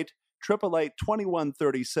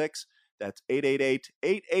 888-888-2136. That's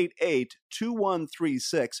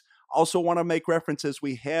 888-888-2136. Also want to make references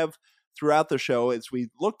we have throughout the show as we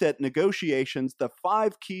looked at negotiations, the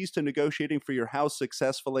 5 keys to negotiating for your house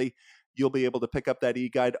successfully. You'll be able to pick up that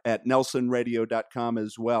e-guide at nelsonradio.com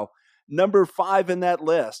as well. Number 5 in that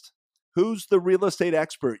list, who's the real estate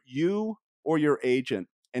expert, you or your agent?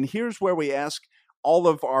 And here's where we ask all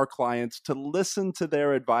of our clients to listen to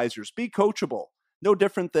their advisors. Be coachable. No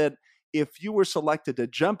different than if you were selected to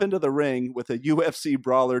jump into the ring with a UFC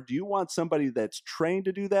brawler, do you want somebody that's trained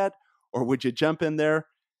to do that? Or would you jump in there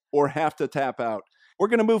or have to tap out? We're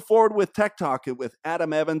going to move forward with Tech Talk with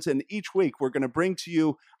Adam Evans. And each week we're going to bring to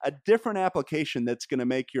you a different application that's going to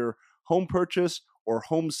make your home purchase or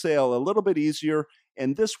home sale a little bit easier.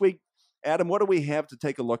 And this week, Adam, what do we have to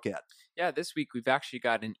take a look at? Yeah, this week we've actually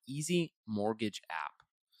got an easy mortgage app.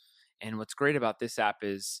 And what's great about this app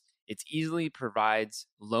is it easily provides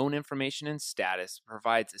loan information and status,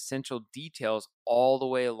 provides essential details all the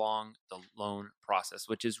way along the loan process,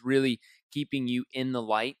 which is really keeping you in the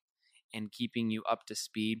light and keeping you up to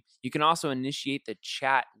speed. You can also initiate the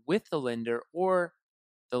chat with the lender, or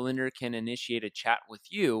the lender can initiate a chat with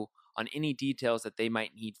you on any details that they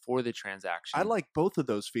might need for the transaction. I like both of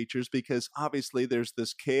those features because obviously there's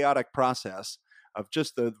this chaotic process of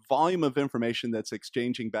just the volume of information that's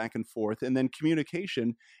exchanging back and forth, and then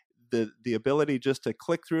communication, the ability just to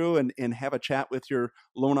click through and have a chat with your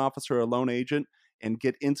loan officer or loan agent and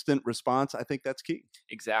get instant response. I think that's key.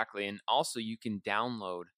 Exactly. And also you can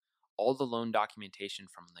download all the loan documentation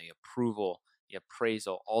from the approval, the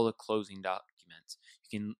appraisal, all the closing documents.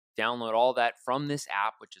 You can download all that from this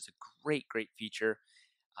app, which is a great, great feature.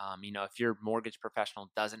 If your mortgage professional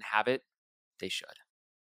doesn't have it, they should.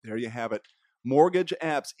 There you have it. Mortgage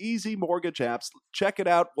apps, easy mortgage apps. Check it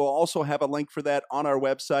out. We'll also have a link for that on our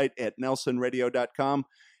website at nelsonradio.com.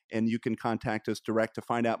 And you can contact us direct to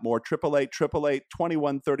find out more.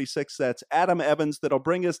 888-888-2136. That's Adam Evans. That'll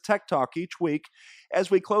bring us Tech Talk each week.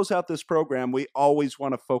 As we close out this program, we always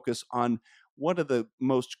want to focus on one of the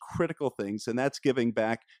most critical things, and that's giving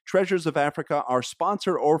back. Treasures of Africa, our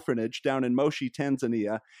sponsor orphanage down in Moshi,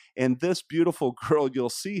 Tanzania. And this beautiful girl, you'll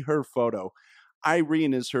see her photo.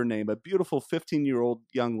 Irene is her name, a beautiful 15-year-old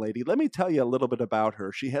young lady. Let me tell you a little bit about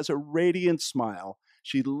her. She has a radiant smile.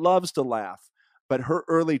 She loves to laugh. But her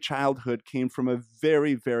early childhood came from a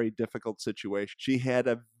very, very difficult situation. She had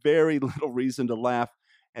a very little reason to laugh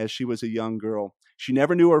as she was a young girl. She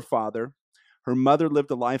never knew her father. Her mother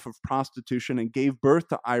lived a life of prostitution and gave birth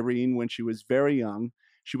to Irene when she was very young.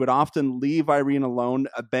 She would often leave Irene alone,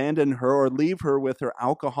 abandon her, or leave her with her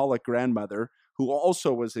alcoholic grandmother, who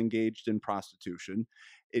also was engaged in prostitution.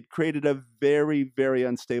 It created a very, very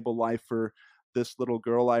unstable life for this little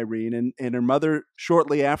girl, Irene, and her mother,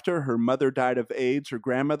 shortly after, her mother died of AIDS. Her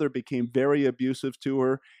grandmother became very abusive to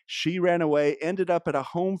her. She ran away, ended up at a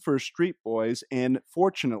home for street boys, and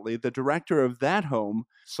fortunately, the director of that home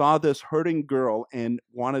saw this hurting girl and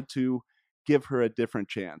wanted to give her a different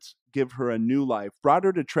chance, give her a new life, brought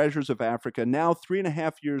her to Treasures of Africa. Now,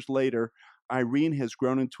 3.5 years later, Irene has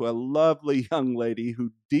grown into a lovely young lady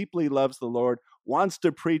who deeply loves the Lord, wants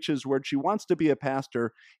to preach His word. She wants to be a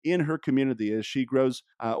pastor in her community as she grows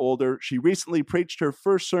older. She recently preached her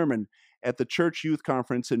first sermon at the Church Youth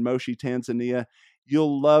Conference in Moshi, Tanzania.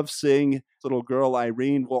 You'll love seeing little girl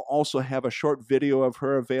Irene. We'll also have a short video of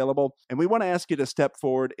her available. And we want to ask you to step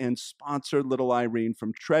forward and sponsor little Irene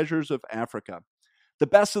from Treasures of Africa. The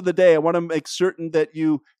best of the day, I want to make certain that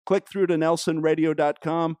you click through to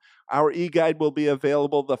nelsonradio.com. Our e-guide will be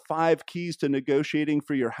available, the 5 keys to negotiating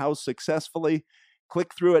for your house successfully.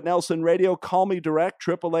 Click through at Nelson Radio. Call me direct,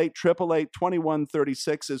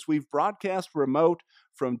 888-888-2136, as we've broadcast remote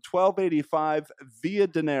from 1285 Via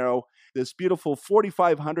Dinero. This beautiful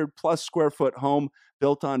 4,500 plus square foot home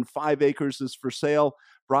built on 5 acres is for sale,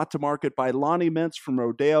 brought to market by Lonnie Mintz from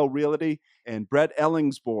Rodeo Realty and Brett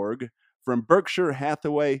Ellingsberg from Berkshire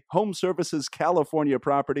Hathaway Home Services California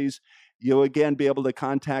Properties. You'll again be able to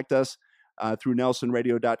contact us through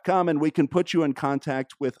nelsonradio.com, and we can put you in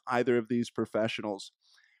contact with either of these professionals.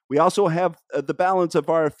 We also have the balance of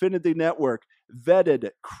our affinity network,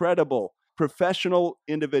 vetted, credible, professional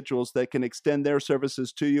individuals that can extend their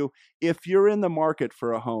services to you. If you're in the market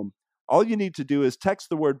for a home, all you need to do is text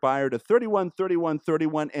the word buyer to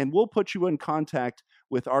 313131, and we'll put you in contact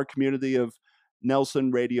with our community of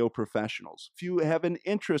Nelson Radio professionals. If you have an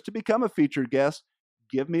interest to become a featured guest,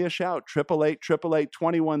 give me a shout,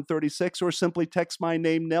 888-888-2136, or simply text my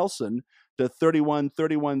name, Nelson, to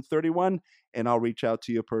 313131, and I'll reach out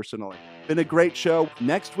to you personally. Been a great show.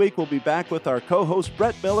 Next week, we'll be back with our co-host,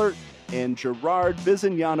 Brett Miller and Gerard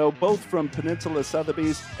Vizignano, both from Peninsula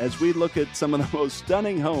Sotheby's, as we look at some of the most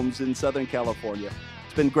stunning homes in Southern California.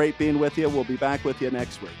 It's been great being with you. We'll be back with you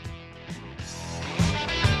next week.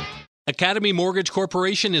 Academy Mortgage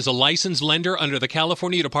Corporation is a licensed lender under the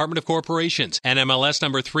California Department of Corporations. NMLS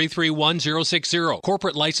number 331060.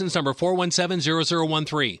 Corporate license number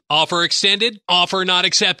 4170013. Offer extended. Offer not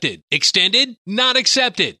accepted. Extended. Not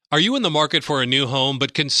accepted. Are you in the market for a new home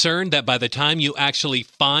but concerned that by the time you actually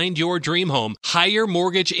find your dream home, higher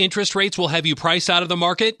mortgage interest rates will have you priced out of the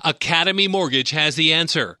market? Academy Mortgage has the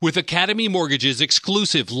answer. With Academy Mortgage's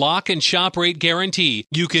exclusive lock and shop rate guarantee,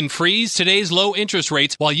 you can freeze today's low interest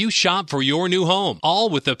rates while you shop for your new home, all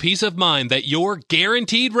with the peace of mind that your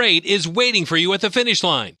guaranteed rate is waiting for you at the finish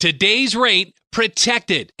line. Today's rate,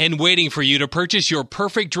 protected and waiting for you to purchase your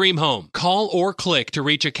perfect dream home. Call or click to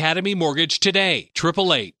reach Academy Mortgage today.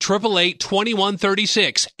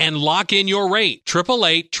 888-888-2136 and lock in your rate.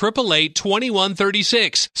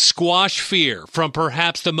 888-888-2136. Squash fear from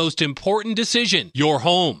perhaps the most important decision, your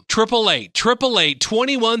home.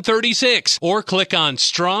 888-888-2136 or click on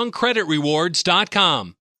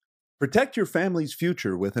strongcreditrewards.com. Protect your family's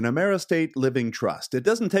future with an AmeriState Living Trust. It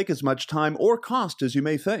doesn't take as much time or cost as you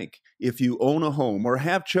may think. If you own a home or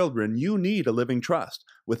have children, you need a living trust.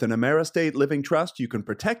 With an AmeriState Living Trust, you can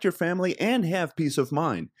protect your family and have peace of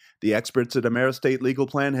mind. The experts at AmeriState Legal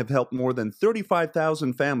Plan have helped more than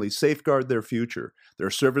 35,000 families safeguard their future. Their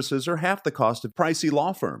services are half the cost of pricey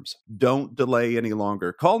law firms. Don't delay any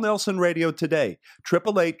longer. Call Nelson Radio today,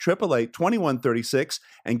 888-888-2136,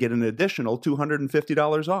 and get an additional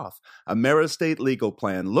 $250 off. AmeriState Legal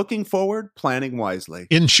Plan. Looking forward, planning wisely.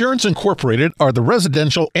 Insurance Incorporated are the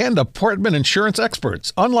residential and apartment insurance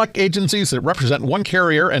experts. Unlike agencies that represent one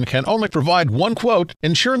carrier and can only provide one quote,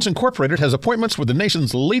 Insurance Incorporated has appointments with the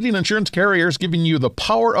nation's leading insurance carriers, giving you the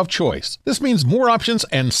power of choice. This means more options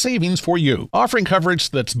and savings for you, offering coverage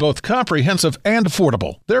that's both comprehensive and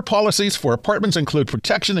affordable. Their policies for apartments include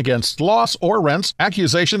protection against loss or rents,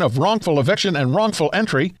 accusation of wrongful eviction and wrongful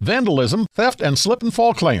entry, vandalism, theft, and slip and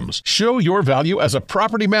fall claims. Show your value as a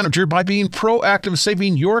property manager by being proactive,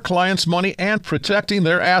 saving your clients money and protecting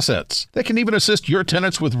their assets. They can even assist your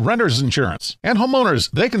tenants with renter's insurance. And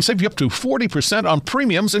homeowners, they can save you up to 40% on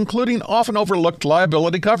premiums, including often overlooked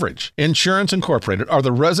liability coverage. Insurance Incorporated are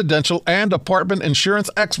the residential and apartment insurance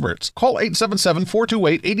experts. Call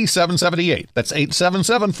 877-428-8778. That's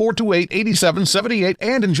 877-428-8778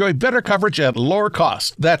 and enjoy better coverage at lower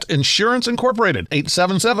costs. That's Insurance Incorporated,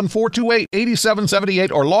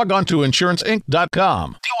 877-428-8778, or log on to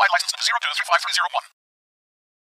insuranceinc.com. DOI license 023501.